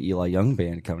 We have the Eli Young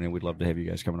Band coming in. We'd love to have you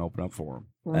guys come and open up for them.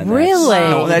 And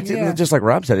really? That's just like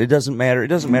Rob said. It doesn't matter. It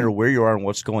doesn't matter where you are and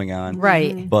what's going on.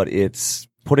 Right. But it's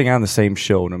putting on the same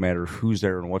show no matter who's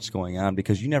there and what's going on,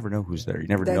 because you never know who's there. You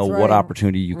never know what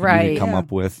opportunity you can really come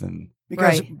up with. And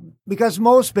because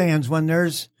most bands, when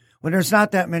there's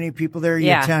not that many people there, you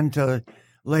tend to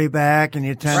lay back and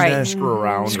you tend to screw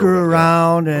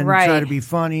around and try to be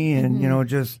funny and you know,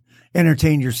 just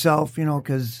entertain yourself, you know,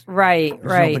 because there's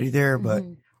nobody there. But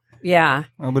yeah.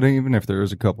 Well, but even if there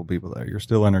is a couple people there, you're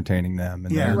still entertaining them,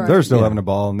 and they're still having a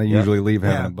ball, and they usually leave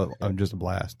having just a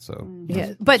blast. So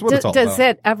but does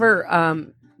it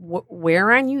ever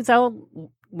wear on you though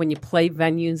when you play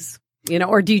venues? You know,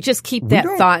 or do you just keep that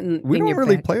thought in? We don't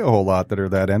really play a whole lot that are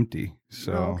that empty.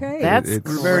 So we're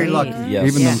very lucky.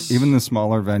 Yes. Even the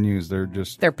smaller venues,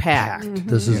 they're packed. Mm-hmm.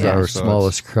 This is our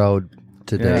smallest crowd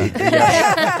to date.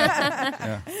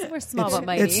 We're small but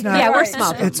mighty. It's not, we're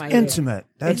small but it's mighty. intimate.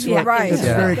 That's what. Right. It's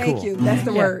very cool. Thank you. That's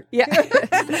the word.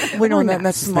 Yeah. Well, no,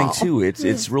 that's the thing too.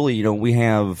 It's really, you know, we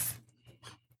have,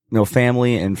 you know,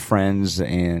 family and friends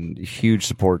and huge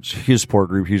support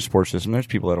group, huge support system. There's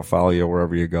people that'll follow you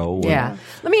wherever you go. Yeah.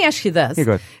 Let me ask you this. Yeah,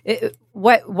 go ahead.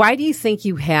 Why do you think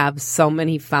you have so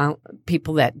many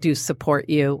people that do support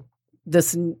you?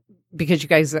 Because you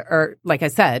guys are, like I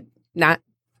said,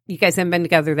 you guys haven't been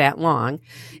together that long.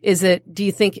 Do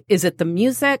you think the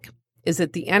music? Is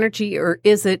it the energy, or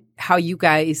is it how you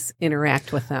guys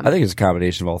interact with them? I think it's a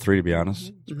combination of all 3, to be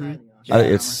honest. Mm-hmm.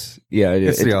 It's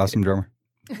the awesome drummer.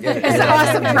 He's an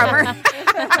awesome drummer.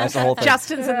 That's the whole thing.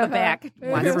 Justin's in the back.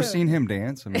 Have you ever seen him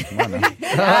dance? I mean, come on now.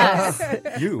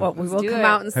 You. Well, we will come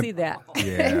out and see that.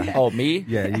 Yeah. Oh, me?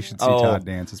 Yeah, you should see Todd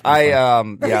dance. It's I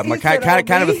fun. my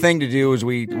kind of a thing to do is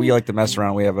we like to mess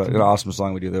around. We have an awesome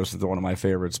song we do. This is one of my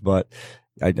favorites, but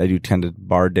I do tend to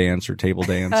bar dance or table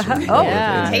dance. Or,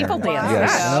 table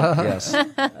dance. Yes. All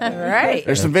right.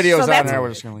 There's some videos on there. We're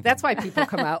just gonna that's why people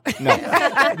come out. No,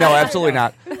 absolutely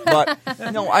not. But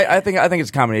no, I think it's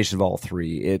a combination of all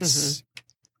three.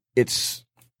 It's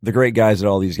the great guys that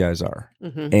all these guys are,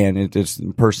 and it's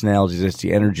the personalities, it's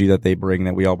the energy that they bring,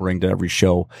 that we all bring to every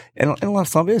show, and a lot of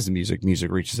stuff is the music. Music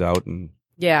reaches out and.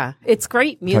 Yeah, it's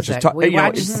great music. We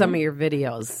watched some of your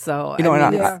videos, so you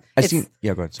know. I seen.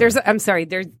 Yeah, go ahead.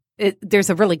 There's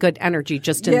a really good energy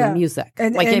just in the music.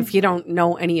 And if you don't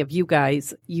know any of you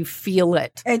guys, you feel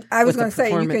it. And I was going to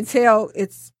say, you can tell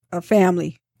it's a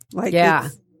family. Like,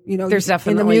 it's, there's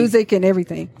definitely in the music and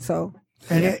everything. So,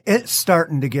 and it's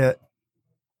starting to get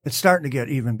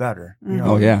even better. You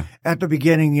know? Oh yeah. At the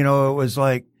beginning, it was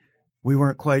like, we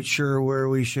weren't quite sure where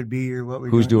we should be or what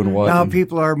who's doing what. Now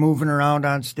people are moving around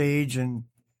on stage, and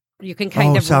you can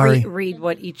kind of read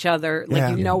what each other,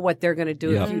 know what they're going to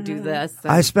do if you do this.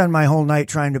 And I spend my whole night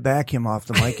trying to back him off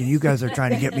the mic, and you guys are trying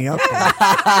to get me up there.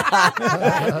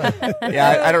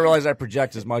 I don't realize I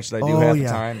project as much as I do half the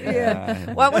time.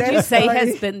 Yeah. What would you say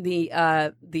has been the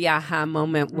aha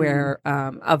moment where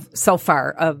of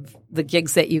the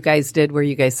gigs that you guys did where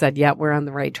you guys said, yeah, we're on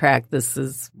the right track. This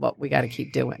is what we got to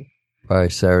keep doing. By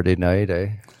Saturday night,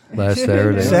 last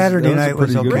Saturday. Saturday night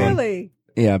was okay. Really?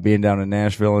 Yeah, being down in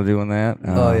Nashville and doing that.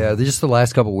 Just the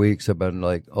last couple of weeks have been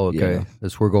like,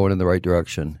 we're going in the right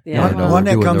direction. Yeah. One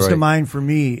that comes to mind for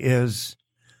me is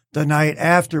the night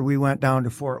after we went down to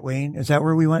Fort Wayne. Is that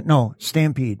where we went? No,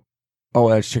 Stampede. Oh,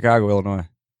 that's Chicago, Illinois.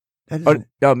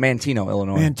 Mantino,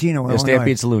 Illinois. Illinois.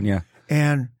 Stampede Saloon, yeah.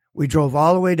 And we drove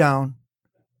all the way down,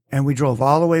 and we drove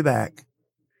all the way back.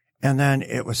 And then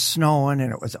it was snowing,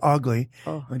 and it was ugly.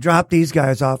 Oh. We dropped these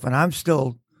guys off, and I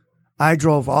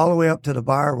drove all the way up to the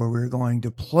bar where we were going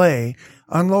to play,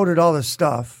 unloaded all the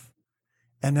stuff,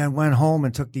 and then went home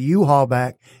and took the U-Haul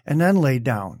back, and then laid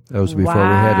down. That was before we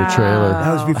had a trailer.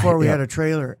 That was before we had a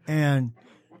trailer. And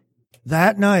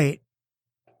that night,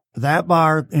 that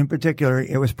bar in particular,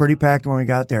 it was pretty packed when we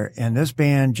got there. And this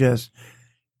band just,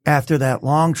 after that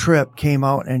long trip, came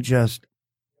out and just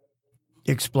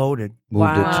exploded.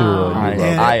 Moved it to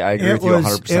I agree with you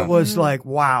 100%. It was like,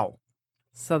 wow.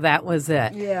 So that was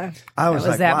it. Yeah. That was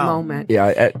that wow. moment.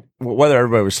 Yeah, whether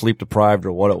everybody was sleep deprived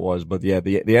or what it was, but yeah,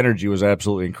 the energy was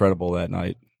absolutely incredible that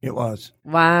night. It was.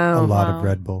 Wow. A lot of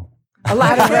Red Bull. A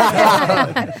lot of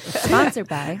Red Bull. Sponsored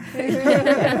by.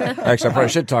 Actually, I probably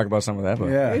should talk about some of that. But.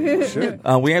 Yeah, you should.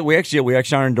 We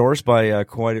actually are endorsed by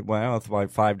by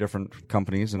 5 different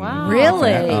companies. And, Wow.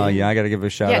 Really? I got to give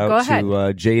a shout out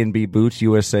to J&B Boots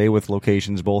USA with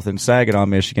locations both in Saginaw,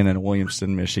 Michigan, and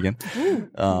Williamston, Michigan.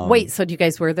 Wait, so do you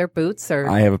guys wear their boots? Or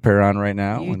I have a pair on right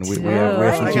now, and we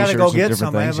have some I t-shirts gotta go and get different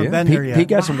some. I things. haven't been there yet. He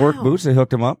got some work boots. They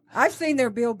hooked him up. I've seen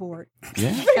their billboard.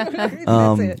 Yeah.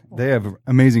 That's it. They have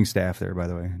amazing staff there, by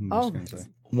the way.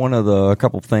 One of a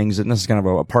couple things, and this is kind of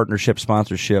a partnership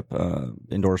sponsorship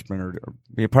endorsement or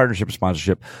a partnership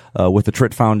sponsorship with the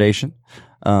Tritt Foundation,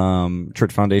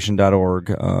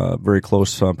 trittfoundation.org. Very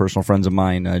close personal friends of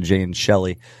mine, Jay and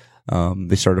Shelley.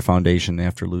 They started a foundation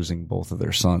after losing both of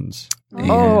their sons.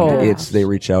 And they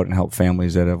reach out and help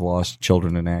families that have lost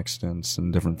children in accidents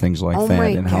and different things like that,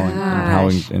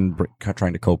 and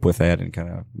trying to cope with that and kind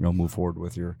of move forward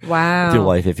with your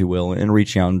life, if you will, and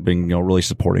reaching out and being really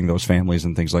supporting those families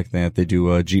and things like that. They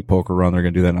do a Jeep poker run. They're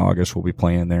going to do that in August. We'll be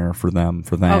playing there for them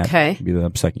for that. Okay, it'll be the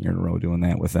second year in a row doing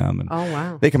that with them. And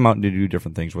wow, they come out and do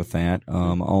different things with that.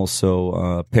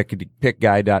 Also,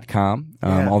 pickguy.com.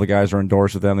 All the guys are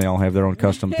endorsed with them. They all have their own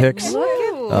custom picks.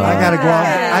 I gotta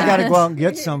go out and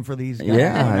get some for these guys.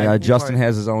 Yeah, Justin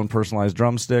has his own personalized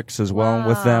drumsticks as well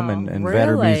with them, and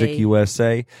Vetter Music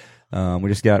USA. We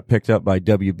just got picked up by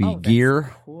WB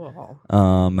Gear. Cool.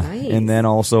 Nice. And then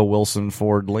also Wilson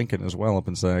Ford Lincoln as well up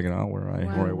in Saginaw, where I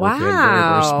work in. Very,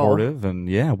 very supportive, and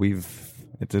yeah,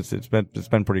 it's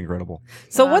been pretty incredible.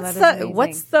 So what's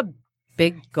the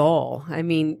big goal? I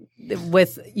mean,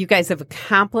 with you guys have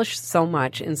accomplished so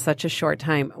much in such a short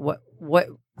time. What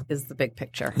is the big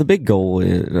picture? The big goal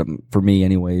is, for me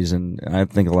anyways, and I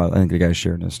think the guys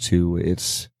sharing this too,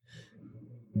 it's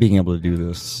being able to do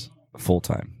this full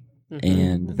time.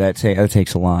 And that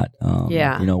takes a lot.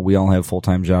 We all have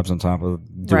full-time jobs on top of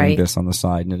doing this on the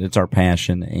side, and it's our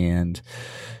passion. And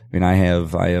I mean, I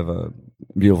have a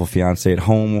beautiful fiance at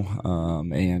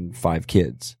home, and 5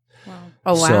 kids.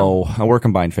 Oh, wow. So we're a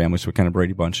combined family, so we kind of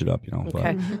Brady Bunch it up, you know.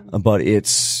 Okay. But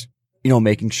it's, you know,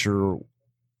 making sure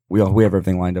we have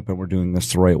everything lined up and we're doing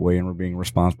this the right way and we're being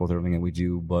responsible with everything that we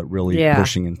do, but really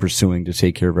pushing and pursuing to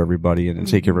take care of everybody and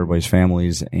take care of everybody's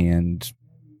families and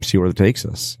see where it takes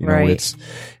us. You know,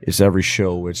 it's every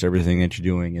show, it's everything that you're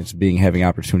doing. It's having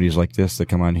opportunities like this that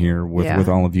come on here with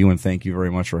all of you. And thank you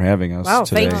very much for having us. Wow,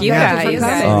 today. thank you guys. You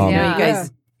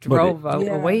guys drove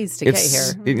a ways to get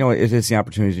here. You know, it's the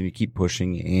opportunities and you keep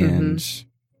pushing and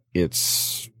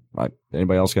it's,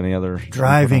 anybody else got any other?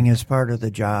 Driving is part of the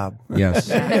job.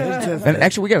 Yes. And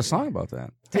actually, we got a song about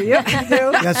that. Do you?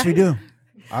 Yes, we do.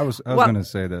 I was going to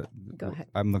say that Go ahead.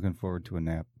 I'm looking forward to a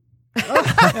nap.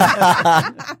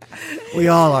 We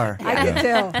all are. I can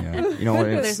tell. Yeah. You know,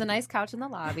 There's a nice couch in the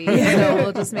lobby, so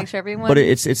we'll just make sure everyone. But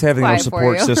it's having those quiet for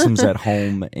support you. systems at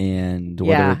home, and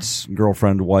whether it's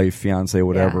girlfriend, wife, fiance,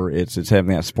 whatever, it's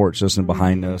having that support system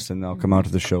behind us, and they'll come out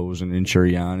to the shows and cheer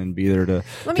you on and be there to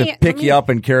pick you up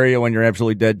and carry you when you're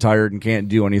absolutely dead tired and can't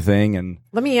do anything. And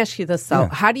let me ask you this though: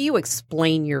 how do you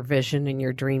explain your vision and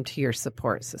your dream to your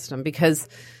support system? Because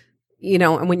you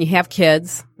know, and when you have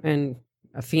kids and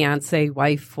a fiance,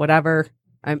 wife, whatever,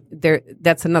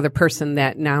 that's another person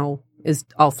that now is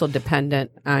also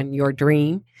dependent on your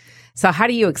dream. So how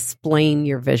do you explain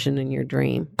your vision and your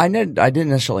dream? I didn't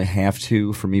necessarily have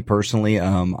to. For me personally,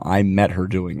 I met her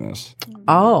doing this.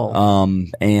 Oh.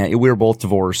 And we were both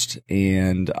divorced,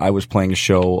 and I was playing a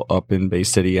show up in Bay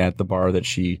City at the bar that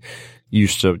she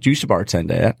used to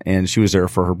bartend at, and she was there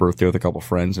for her birthday with a couple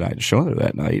friends, and I had to show her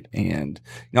that night. And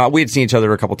you know, we had seen each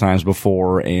other a couple times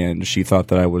before, and she thought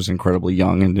that I was incredibly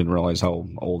young and didn't realize how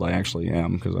old I actually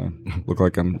am because I look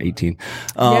like I'm 18.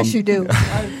 Yes, you do.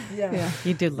 Yeah,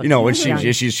 you do look. You know, and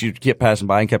she kept passing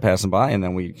by, and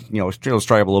then we, you know,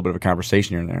 strike up a little bit of a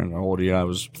conversation here and there. And how old are you? I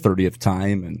was 30 at the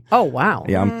time, and oh wow,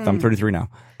 yeah, I'm 33 now.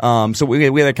 So we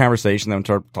had that conversation, then we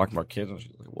started talking about kids, and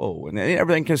she's like, whoa, and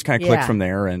everything just kind of clicked from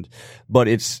there. But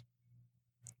it's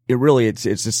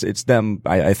them,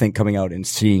 I think, coming out and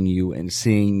seeing you and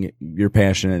seeing your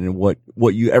passion and what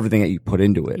you, everything that you put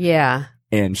into it. Yeah.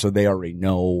 And so they already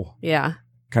know. Yeah.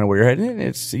 Kind of where you're headed. And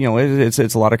it's, you know, it's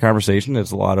a lot of conversation.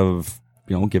 It's a lot of,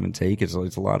 you know, give and take. It's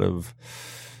a lot of,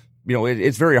 you know,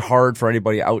 it's very hard for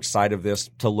anybody outside of this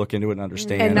to look into it and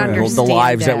understand, the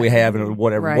lives that we have and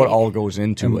whatever, what all goes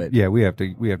into it. Yeah. We have to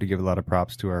give a lot of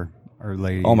props to our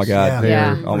ladies. Oh my God.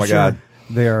 Oh my God.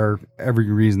 They are every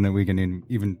reason that we can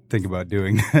even think about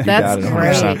doing. That's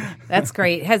great. That's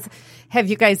great. Have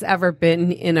you guys ever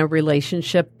been in a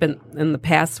relationship in the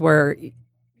past where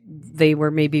they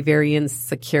were maybe very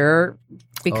insecure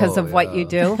because of what you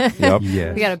do? Yep.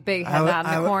 Yes. We got a big head out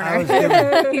in the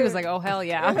corner. He was like, oh, hell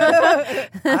yeah.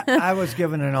 I was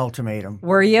given an ultimatum.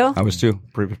 Were you? I was too,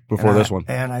 before this one.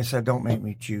 And I said, don't make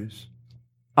me choose.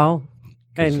 Oh.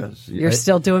 And you're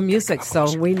still doing music,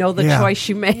 so we know the choice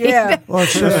you made. Yeah. Well,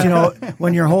 it's just, you know,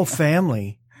 when your whole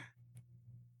family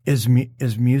is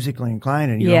musically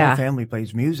inclined and your whole family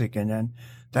plays music, and then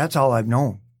that's all I've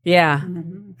known. Yeah.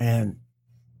 And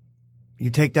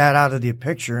you take that out of the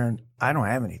picture, and I don't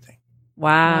have anything.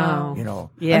 Wow. You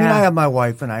know, yeah. I mean, I have my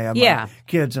wife and I have my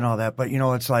kids and all that, but, you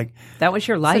know, it's like. That was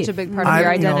your life. Such a big part of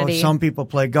your identity. You know, some people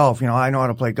play golf. You know, I know how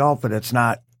to play golf, but it's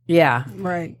not. Yeah.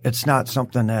 Right. It's not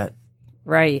something that.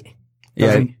 Right.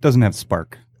 Doesn't have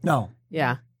spark. No.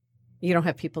 Yeah. You don't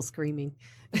have people screaming.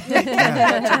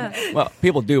 Well,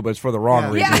 people do, but it's for the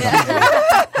wrong reason.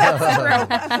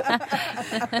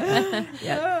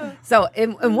 Yeah. So,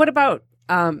 and what about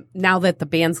now that the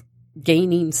band's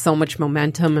gaining so much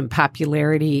momentum and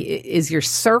popularity, is your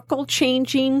circle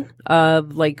changing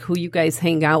of like who you guys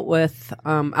hang out with?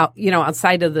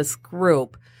 Outside of this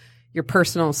group, your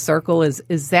personal circle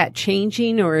is that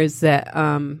changing, or is that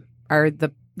are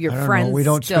your friends? Know. We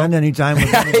don't still... spend any time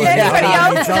with anybody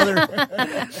else. Each other.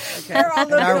 They're all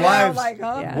looking our wives. like,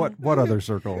 huh? What other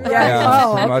circle?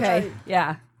 Yeah. Okay.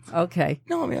 Yeah. Okay.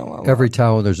 No, I mean, every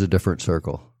town there's a different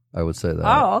circle. I would say that.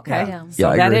 Oh, okay. Yeah. So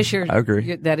I that agree. is your. I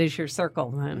agree. That is your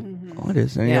circle then. Oh, it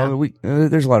is. And, you know,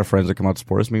 there's a lot of friends that come out to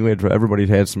support us. I mean, everybody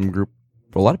had some group.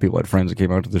 A lot of people had friends that came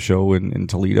out to the show in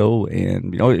Toledo,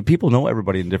 and you know, people know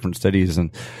everybody in different cities. And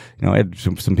you know, I had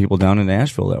some people down in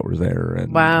Nashville that were there.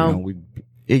 And, wow. You know,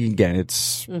 again,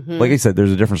 it's like I said,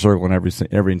 there's a different circle in every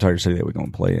entire city that we go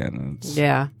and play in. And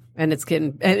yeah. And it's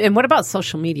getting. And what about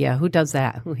social media? Who does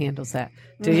that? Who handles that?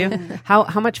 Do you?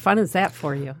 How much fun is that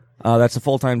for you? That's a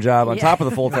full-time job on top of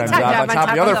the full-time job on top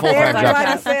of the other full-time job.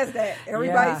 Everybody says that.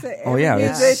 Everybody says. Oh yeah,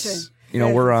 musician. You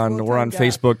know, we're on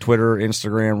Facebook, Twitter,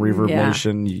 Instagram, Reverb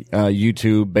Nation,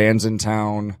 YouTube, Bands in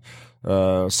Town,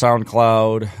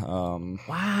 SoundCloud.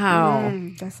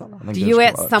 Wow, that's a lot. Do you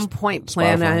at some point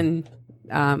plan on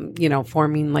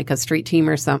forming like a street team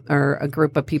or a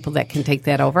group of people that can take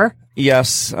that over?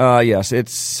 Yes. Yes.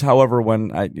 It's, however,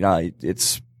 when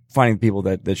it's finding people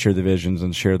that share the visions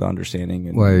and share the understanding.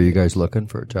 And, why are you guys looking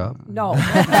for a job? No.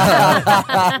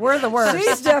 We're the worst.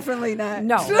 She's definitely not.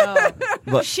 No.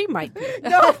 But she might be.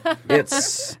 No.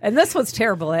 And this was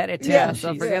terrible at it, too. Yeah,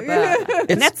 so forget that.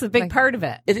 And that's a big part of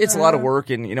it. It's a lot of work,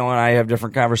 and and I have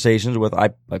different conversations with.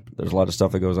 There's a lot of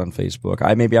stuff that goes on Facebook.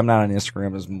 I'm not on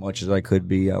Instagram as much as I could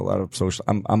be. A lot of social.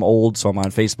 I'm old, so I'm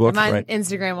on Facebook. I'm on right?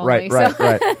 Instagram only. Right.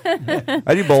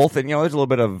 I do both, and there's a little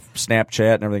bit of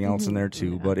Snapchat and everything else in there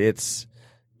too. But it's,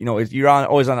 you're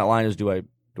always on that line. Is do I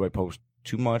post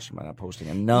too much? Am I not posting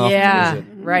enough? Yeah,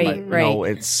 right.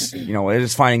 It's it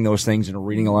is finding those things and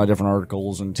reading a lot of different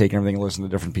articles and taking everything and listening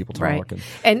to different people talk. Right.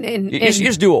 And you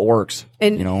just do what works.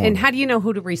 And how do you know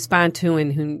who to respond to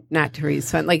and who not to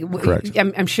respond? Like, correct.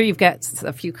 I'm sure you've got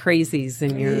a few crazies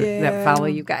in your that follow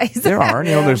you guys. There are,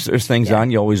 there's things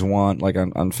on you always want, like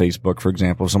on Facebook, for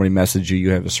example. If somebody messages you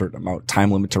have a certain amount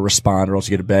time limit to respond, or else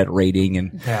you get a bad rating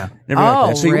and everything like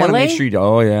that. So you want to make sure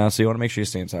so you want to make sure you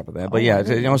stay on top of that. But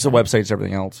it's the websites,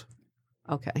 everything else.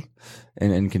 Okay.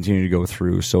 And continue to go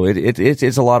through. So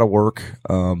it's a lot of work.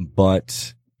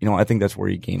 But I think that's where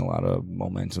you gain a lot of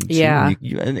momentum too. Yeah.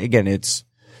 And again, it's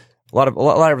a lot of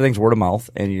everything's word of mouth,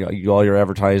 and all your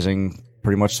advertising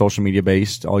pretty much social media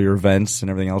based, all your events and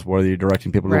everything else, whether you're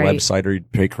directing people to the website or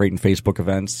you're creating Facebook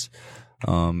events,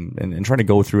 and trying to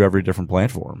go through every different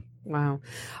platform. Wow.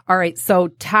 All right. So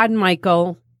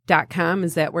ToddMichael.com,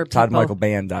 is that where people...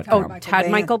 ToddMichaelBand.com. Oh,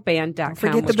 ToddMichaelBand.com.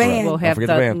 Forget the band. We'll have the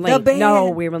link. The band. No,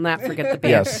 we will not forget the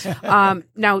band. Yes.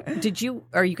 Now,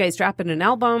 are you guys dropping an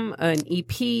album, an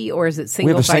EP, or is it single?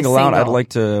 We have a single by out.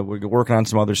 single? We're working on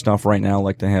some other stuff right now. I'd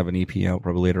like to have an EP out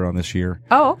probably later on this year.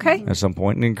 Oh, okay. At some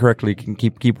point, and correctly can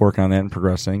keep working on that and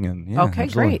progressing. And okay,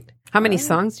 absolutely. great. How many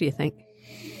songs do you think?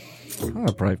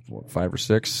 Probably 5 or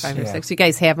 6. 5 or 6. You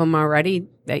guys have them already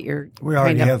that you're... We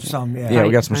already have some, yeah. Yeah,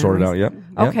 we got some sorted out, yep.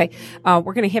 Okay. We're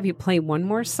going to have you play one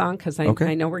more song because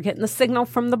I know we're getting the signal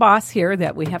from the boss here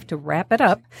that we have to wrap it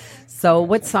up. So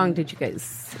what song did you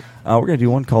guys... we're going to do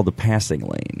one called The Passing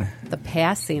Lane. The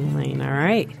Passing Lane, all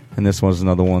right. And this was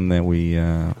another one that we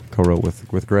co-wrote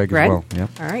with Greg as well. Yep.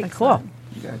 All right, cool. All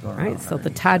right, so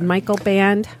the Todd Michael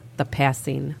Band... The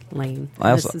Passing Lane.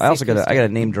 I got a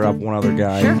name drop one other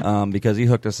guy because he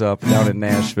hooked us up down in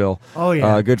Nashville. Oh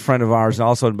yeah, a good friend of ours, and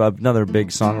also another big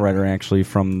songwriter actually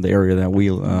from the area that we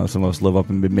some of us live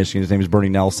up in Mid-Michigan. His name is Bernie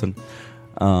Nelson.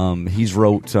 He's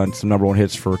wrote some number one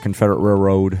hits for Confederate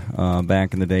Railroad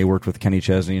back in the day. Worked with Kenny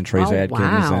Chesney and Trace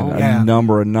Adkins and a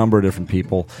number of different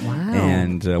people. Wow.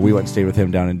 And we went and stayed with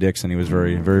him down in Dixon. He was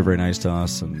very, very, very nice to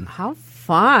us. And how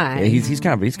fun! Yeah,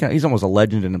 he's almost a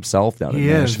legend in himself down in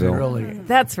Nashville. Really.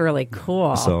 That's really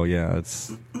cool. So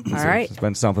it's right. It's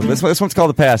been something. This one's called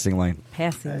The Passing Lane.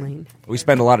 Passing Lane. We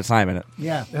spend a lot of time in it.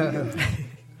 Yeah.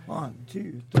 1,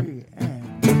 2, 3, and.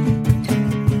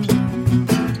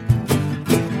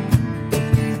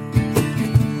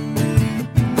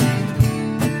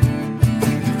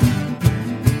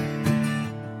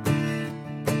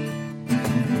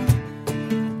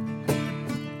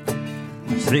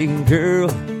 Sing, girl,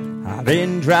 I've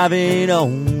been driving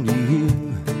on to you.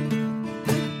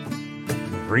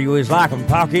 The freeway's like a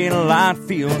parking lot,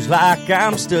 feels like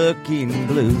I'm stuck in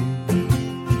blue.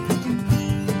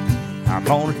 I'm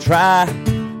gonna try,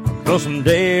 though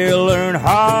someday I'll learn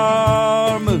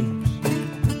hard moves.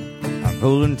 I'm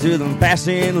pulling to the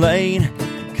passing lane,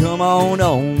 come on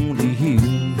to you.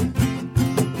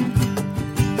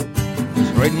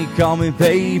 It's great you call me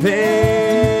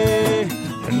baby.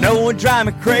 No one drive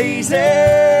me crazy.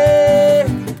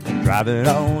 Driving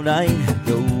all night,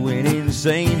 going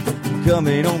insane.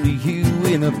 Coming on to you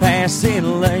in the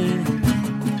passing lane.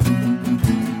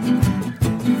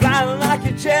 Flying like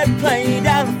a jet plane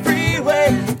down the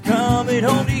freeway. Coming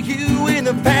home to you in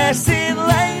the passing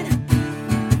lane.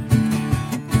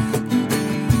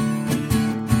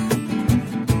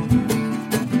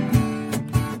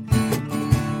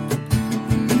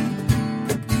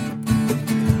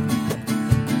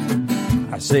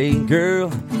 Say,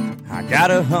 girl, I got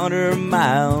 100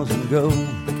 miles to go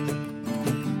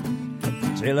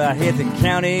till I hit the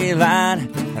county line,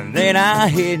 and then I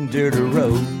hit dirt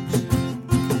roads.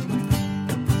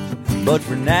 But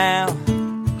for now,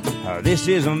 this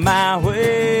is my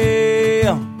way.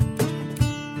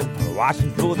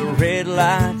 Watching for the red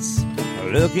lights,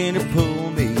 looking to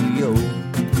pull me over.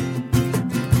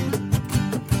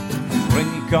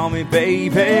 When you call me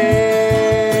baby,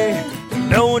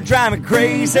 don't drive me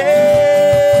crazy.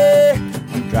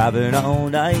 Driving all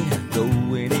night,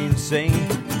 going insane.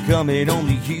 coming home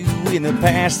to you in the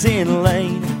passing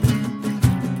lane.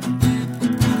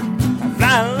 I'm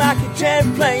flying like a jet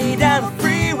plane down the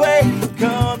freeway,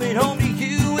 coming home to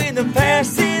you in the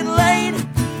passing lane.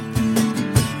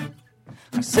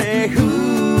 I say,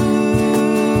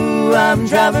 ooh, I'm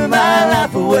driving my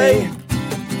life away,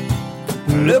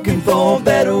 looking for a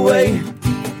better way,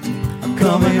 I'm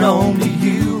coming home to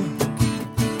you.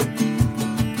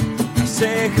 I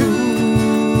say,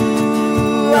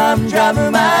 ooh, I'm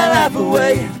driving my life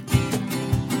away,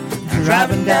 I'm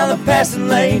driving down the passing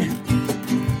lane,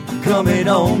 I'm coming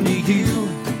home to you.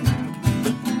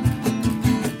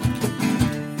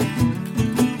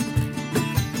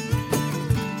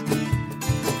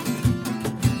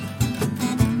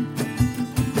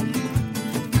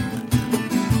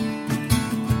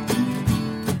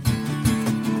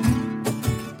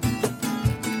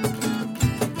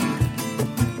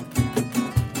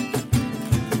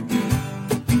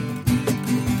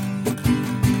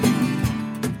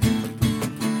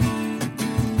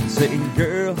 Saying,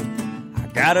 girl, I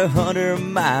got 100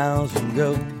 miles to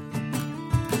go.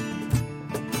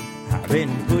 I've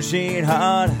been pushing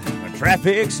hard, my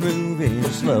traffic's moving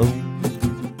slow.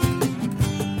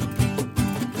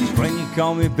 Just when you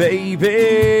call me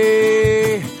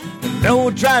baby,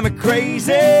 don't drive me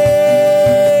crazy.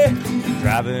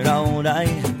 Driving all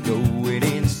night, going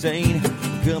insane,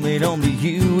 coming home to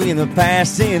you in the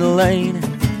passing lane.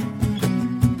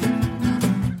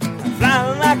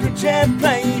 Flying like a jet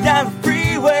plane down the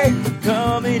freeway,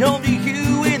 coming home to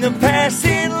you in the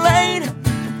passing lane.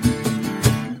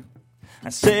 I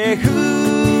say,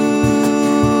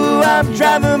 ooh, I'm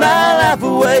driving my life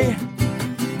away,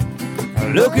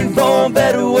 looking for a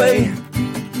better way,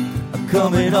 I'm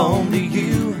coming home to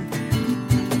you.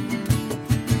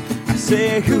 I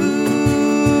say,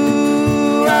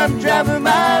 ooh, I'm driving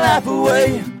my life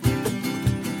away,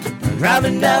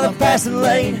 driving down the passing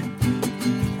lane,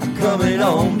 coming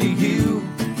home to you.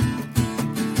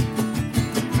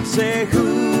 I say,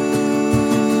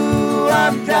 ooh,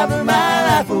 I'm driving my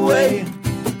life away,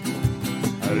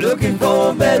 looking for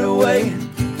a better way,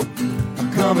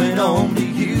 I'm coming home to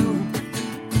you.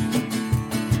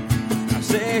 I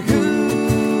say,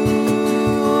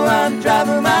 ooh, I'm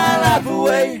driving my life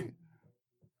away,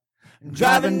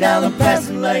 driving down the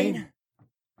passing lane,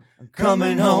 I'm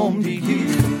coming home to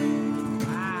you.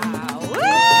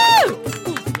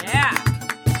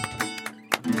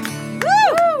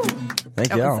 Thank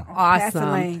that you. was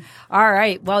awesome. All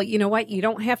right. Well, you know what? You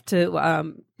don't have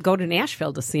to go to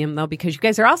Nashville to see him, though, because you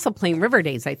guys are also playing River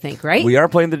Days, I think, right? We are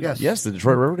playing the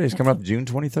Detroit River Days coming up June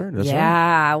 23rd. That's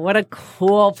right. What a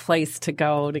cool place to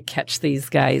go to catch these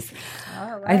guys.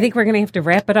 All right. I think we're going to have to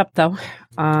wrap it up, though.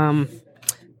 Can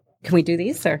we do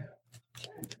these, or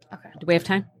do we have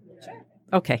time? Sure.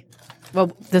 Okay.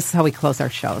 Well, this is how we close our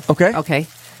shows. Okay. Okay.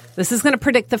 This is going to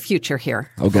predict the future here.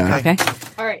 Okay. Okay.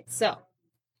 All right. So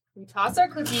we toss our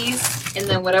cookies, and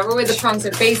then whatever way the prongs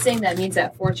are facing, that means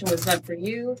that fortune was meant for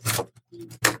you.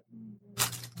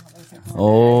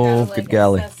 Oh, good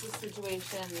golly.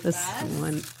 This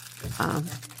one. Oh,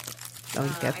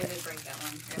 you got that.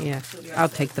 Yeah, I'll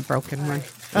take the broken one.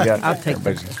 I'll take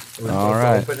the. All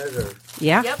right.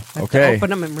 Yeah. Yep. Okay. Open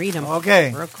them and read them.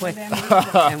 Okay. Real quick.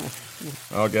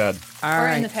 Oh, God. All or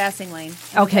right. in the passing lane.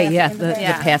 Okay,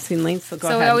 the passing lane. So go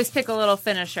ahead. So we always pick a little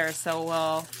finisher. So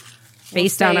we'll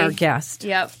based on our guest.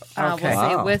 Yep. Okay. We'll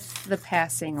say with the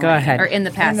passing lane. Go ahead. Or in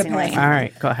the passing lane. All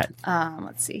right, go ahead.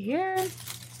 Let's see here.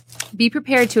 Be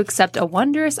prepared to accept a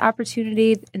wondrous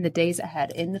opportunity in the days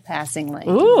ahead in the passing lane.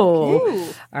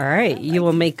 Ooh. All right. You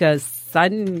will make a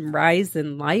sudden rise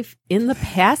in life in the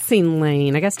passing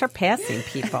lane. I got to start passing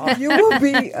people. You will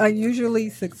be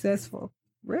unusually successful.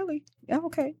 Really? Yeah,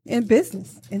 okay. In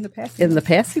business, in the passing lane. In the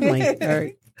passing lane. All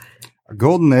right. A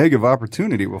golden egg of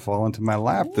opportunity will fall into my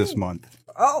lap this month.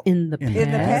 Oh, in the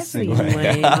passing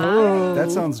lane.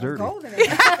 That sounds dirty.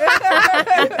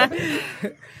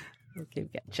 Okay, we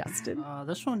got Justin.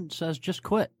 This one says just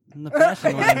quit in the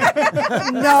passing lane.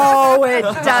 No, it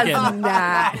does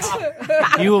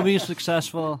not. You will be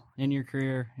successful in your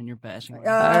career in your passing lane.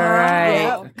 All right.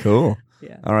 Yeah. Cool.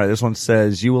 Yeah. All right. This one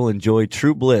says you will enjoy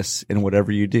true bliss in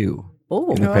whatever you do.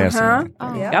 Oh, in the passing lane.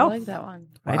 Oh, Yeah. I like that one.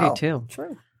 I do too.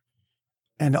 True.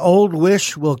 An old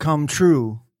wish will come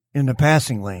true in the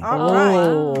passing lane. All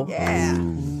right. Yeah.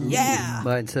 Yeah.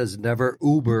 Mine says never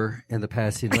Uber in the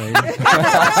passing lane.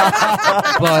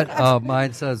 But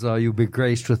mine says you'll be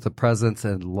graced with the presence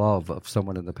and love of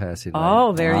someone in the passing lane.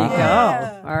 Oh, there you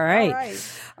go. All right.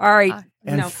 All right.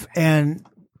 And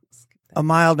a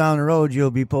mile down the road,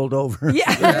 you'll be pulled over.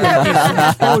 Yeah.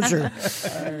 Exposure.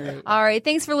 All right.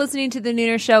 Thanks for listening to The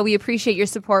Nooner Show. We appreciate your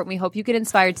support, and we hope you get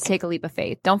inspired to take a leap of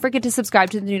faith. Don't forget to subscribe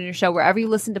to The Nooner Show wherever you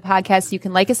listen to podcasts. You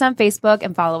can like us on Facebook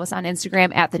and follow us on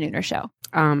Instagram at The Nooner Show.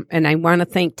 And I want to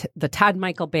thank the Todd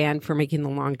Michael Band for making the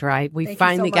long drive. We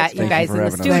finally got you guys in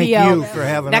the studio. Thank you for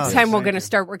having Next us. time we're going to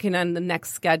start working on the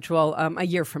next schedule a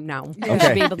year from now. We Okay.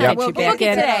 should be able to get you back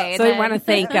in. Today, so we then. want to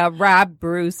thank Rob,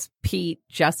 Bruce, Pete,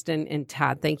 Justin, and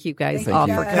Todd. Thank you guys Thank all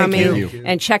you. for Thank coming. you.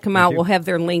 And check them out. We'll have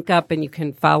their link up, and you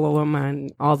can follow them on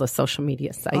all the social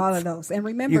media sites. All of those. And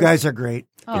remember, You guys are great.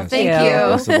 Oh, Yes. thank Yeah.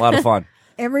 you. It's a lot of fun.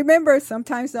 And remember,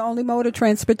 sometimes the only mode of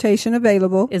transportation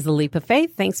available Is a leap of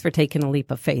faith. Thanks for taking a leap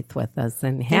of faith with us,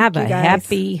 and have you a guys.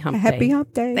 happy hump day. Happy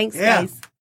hump day. Thanks, Yeah. guys.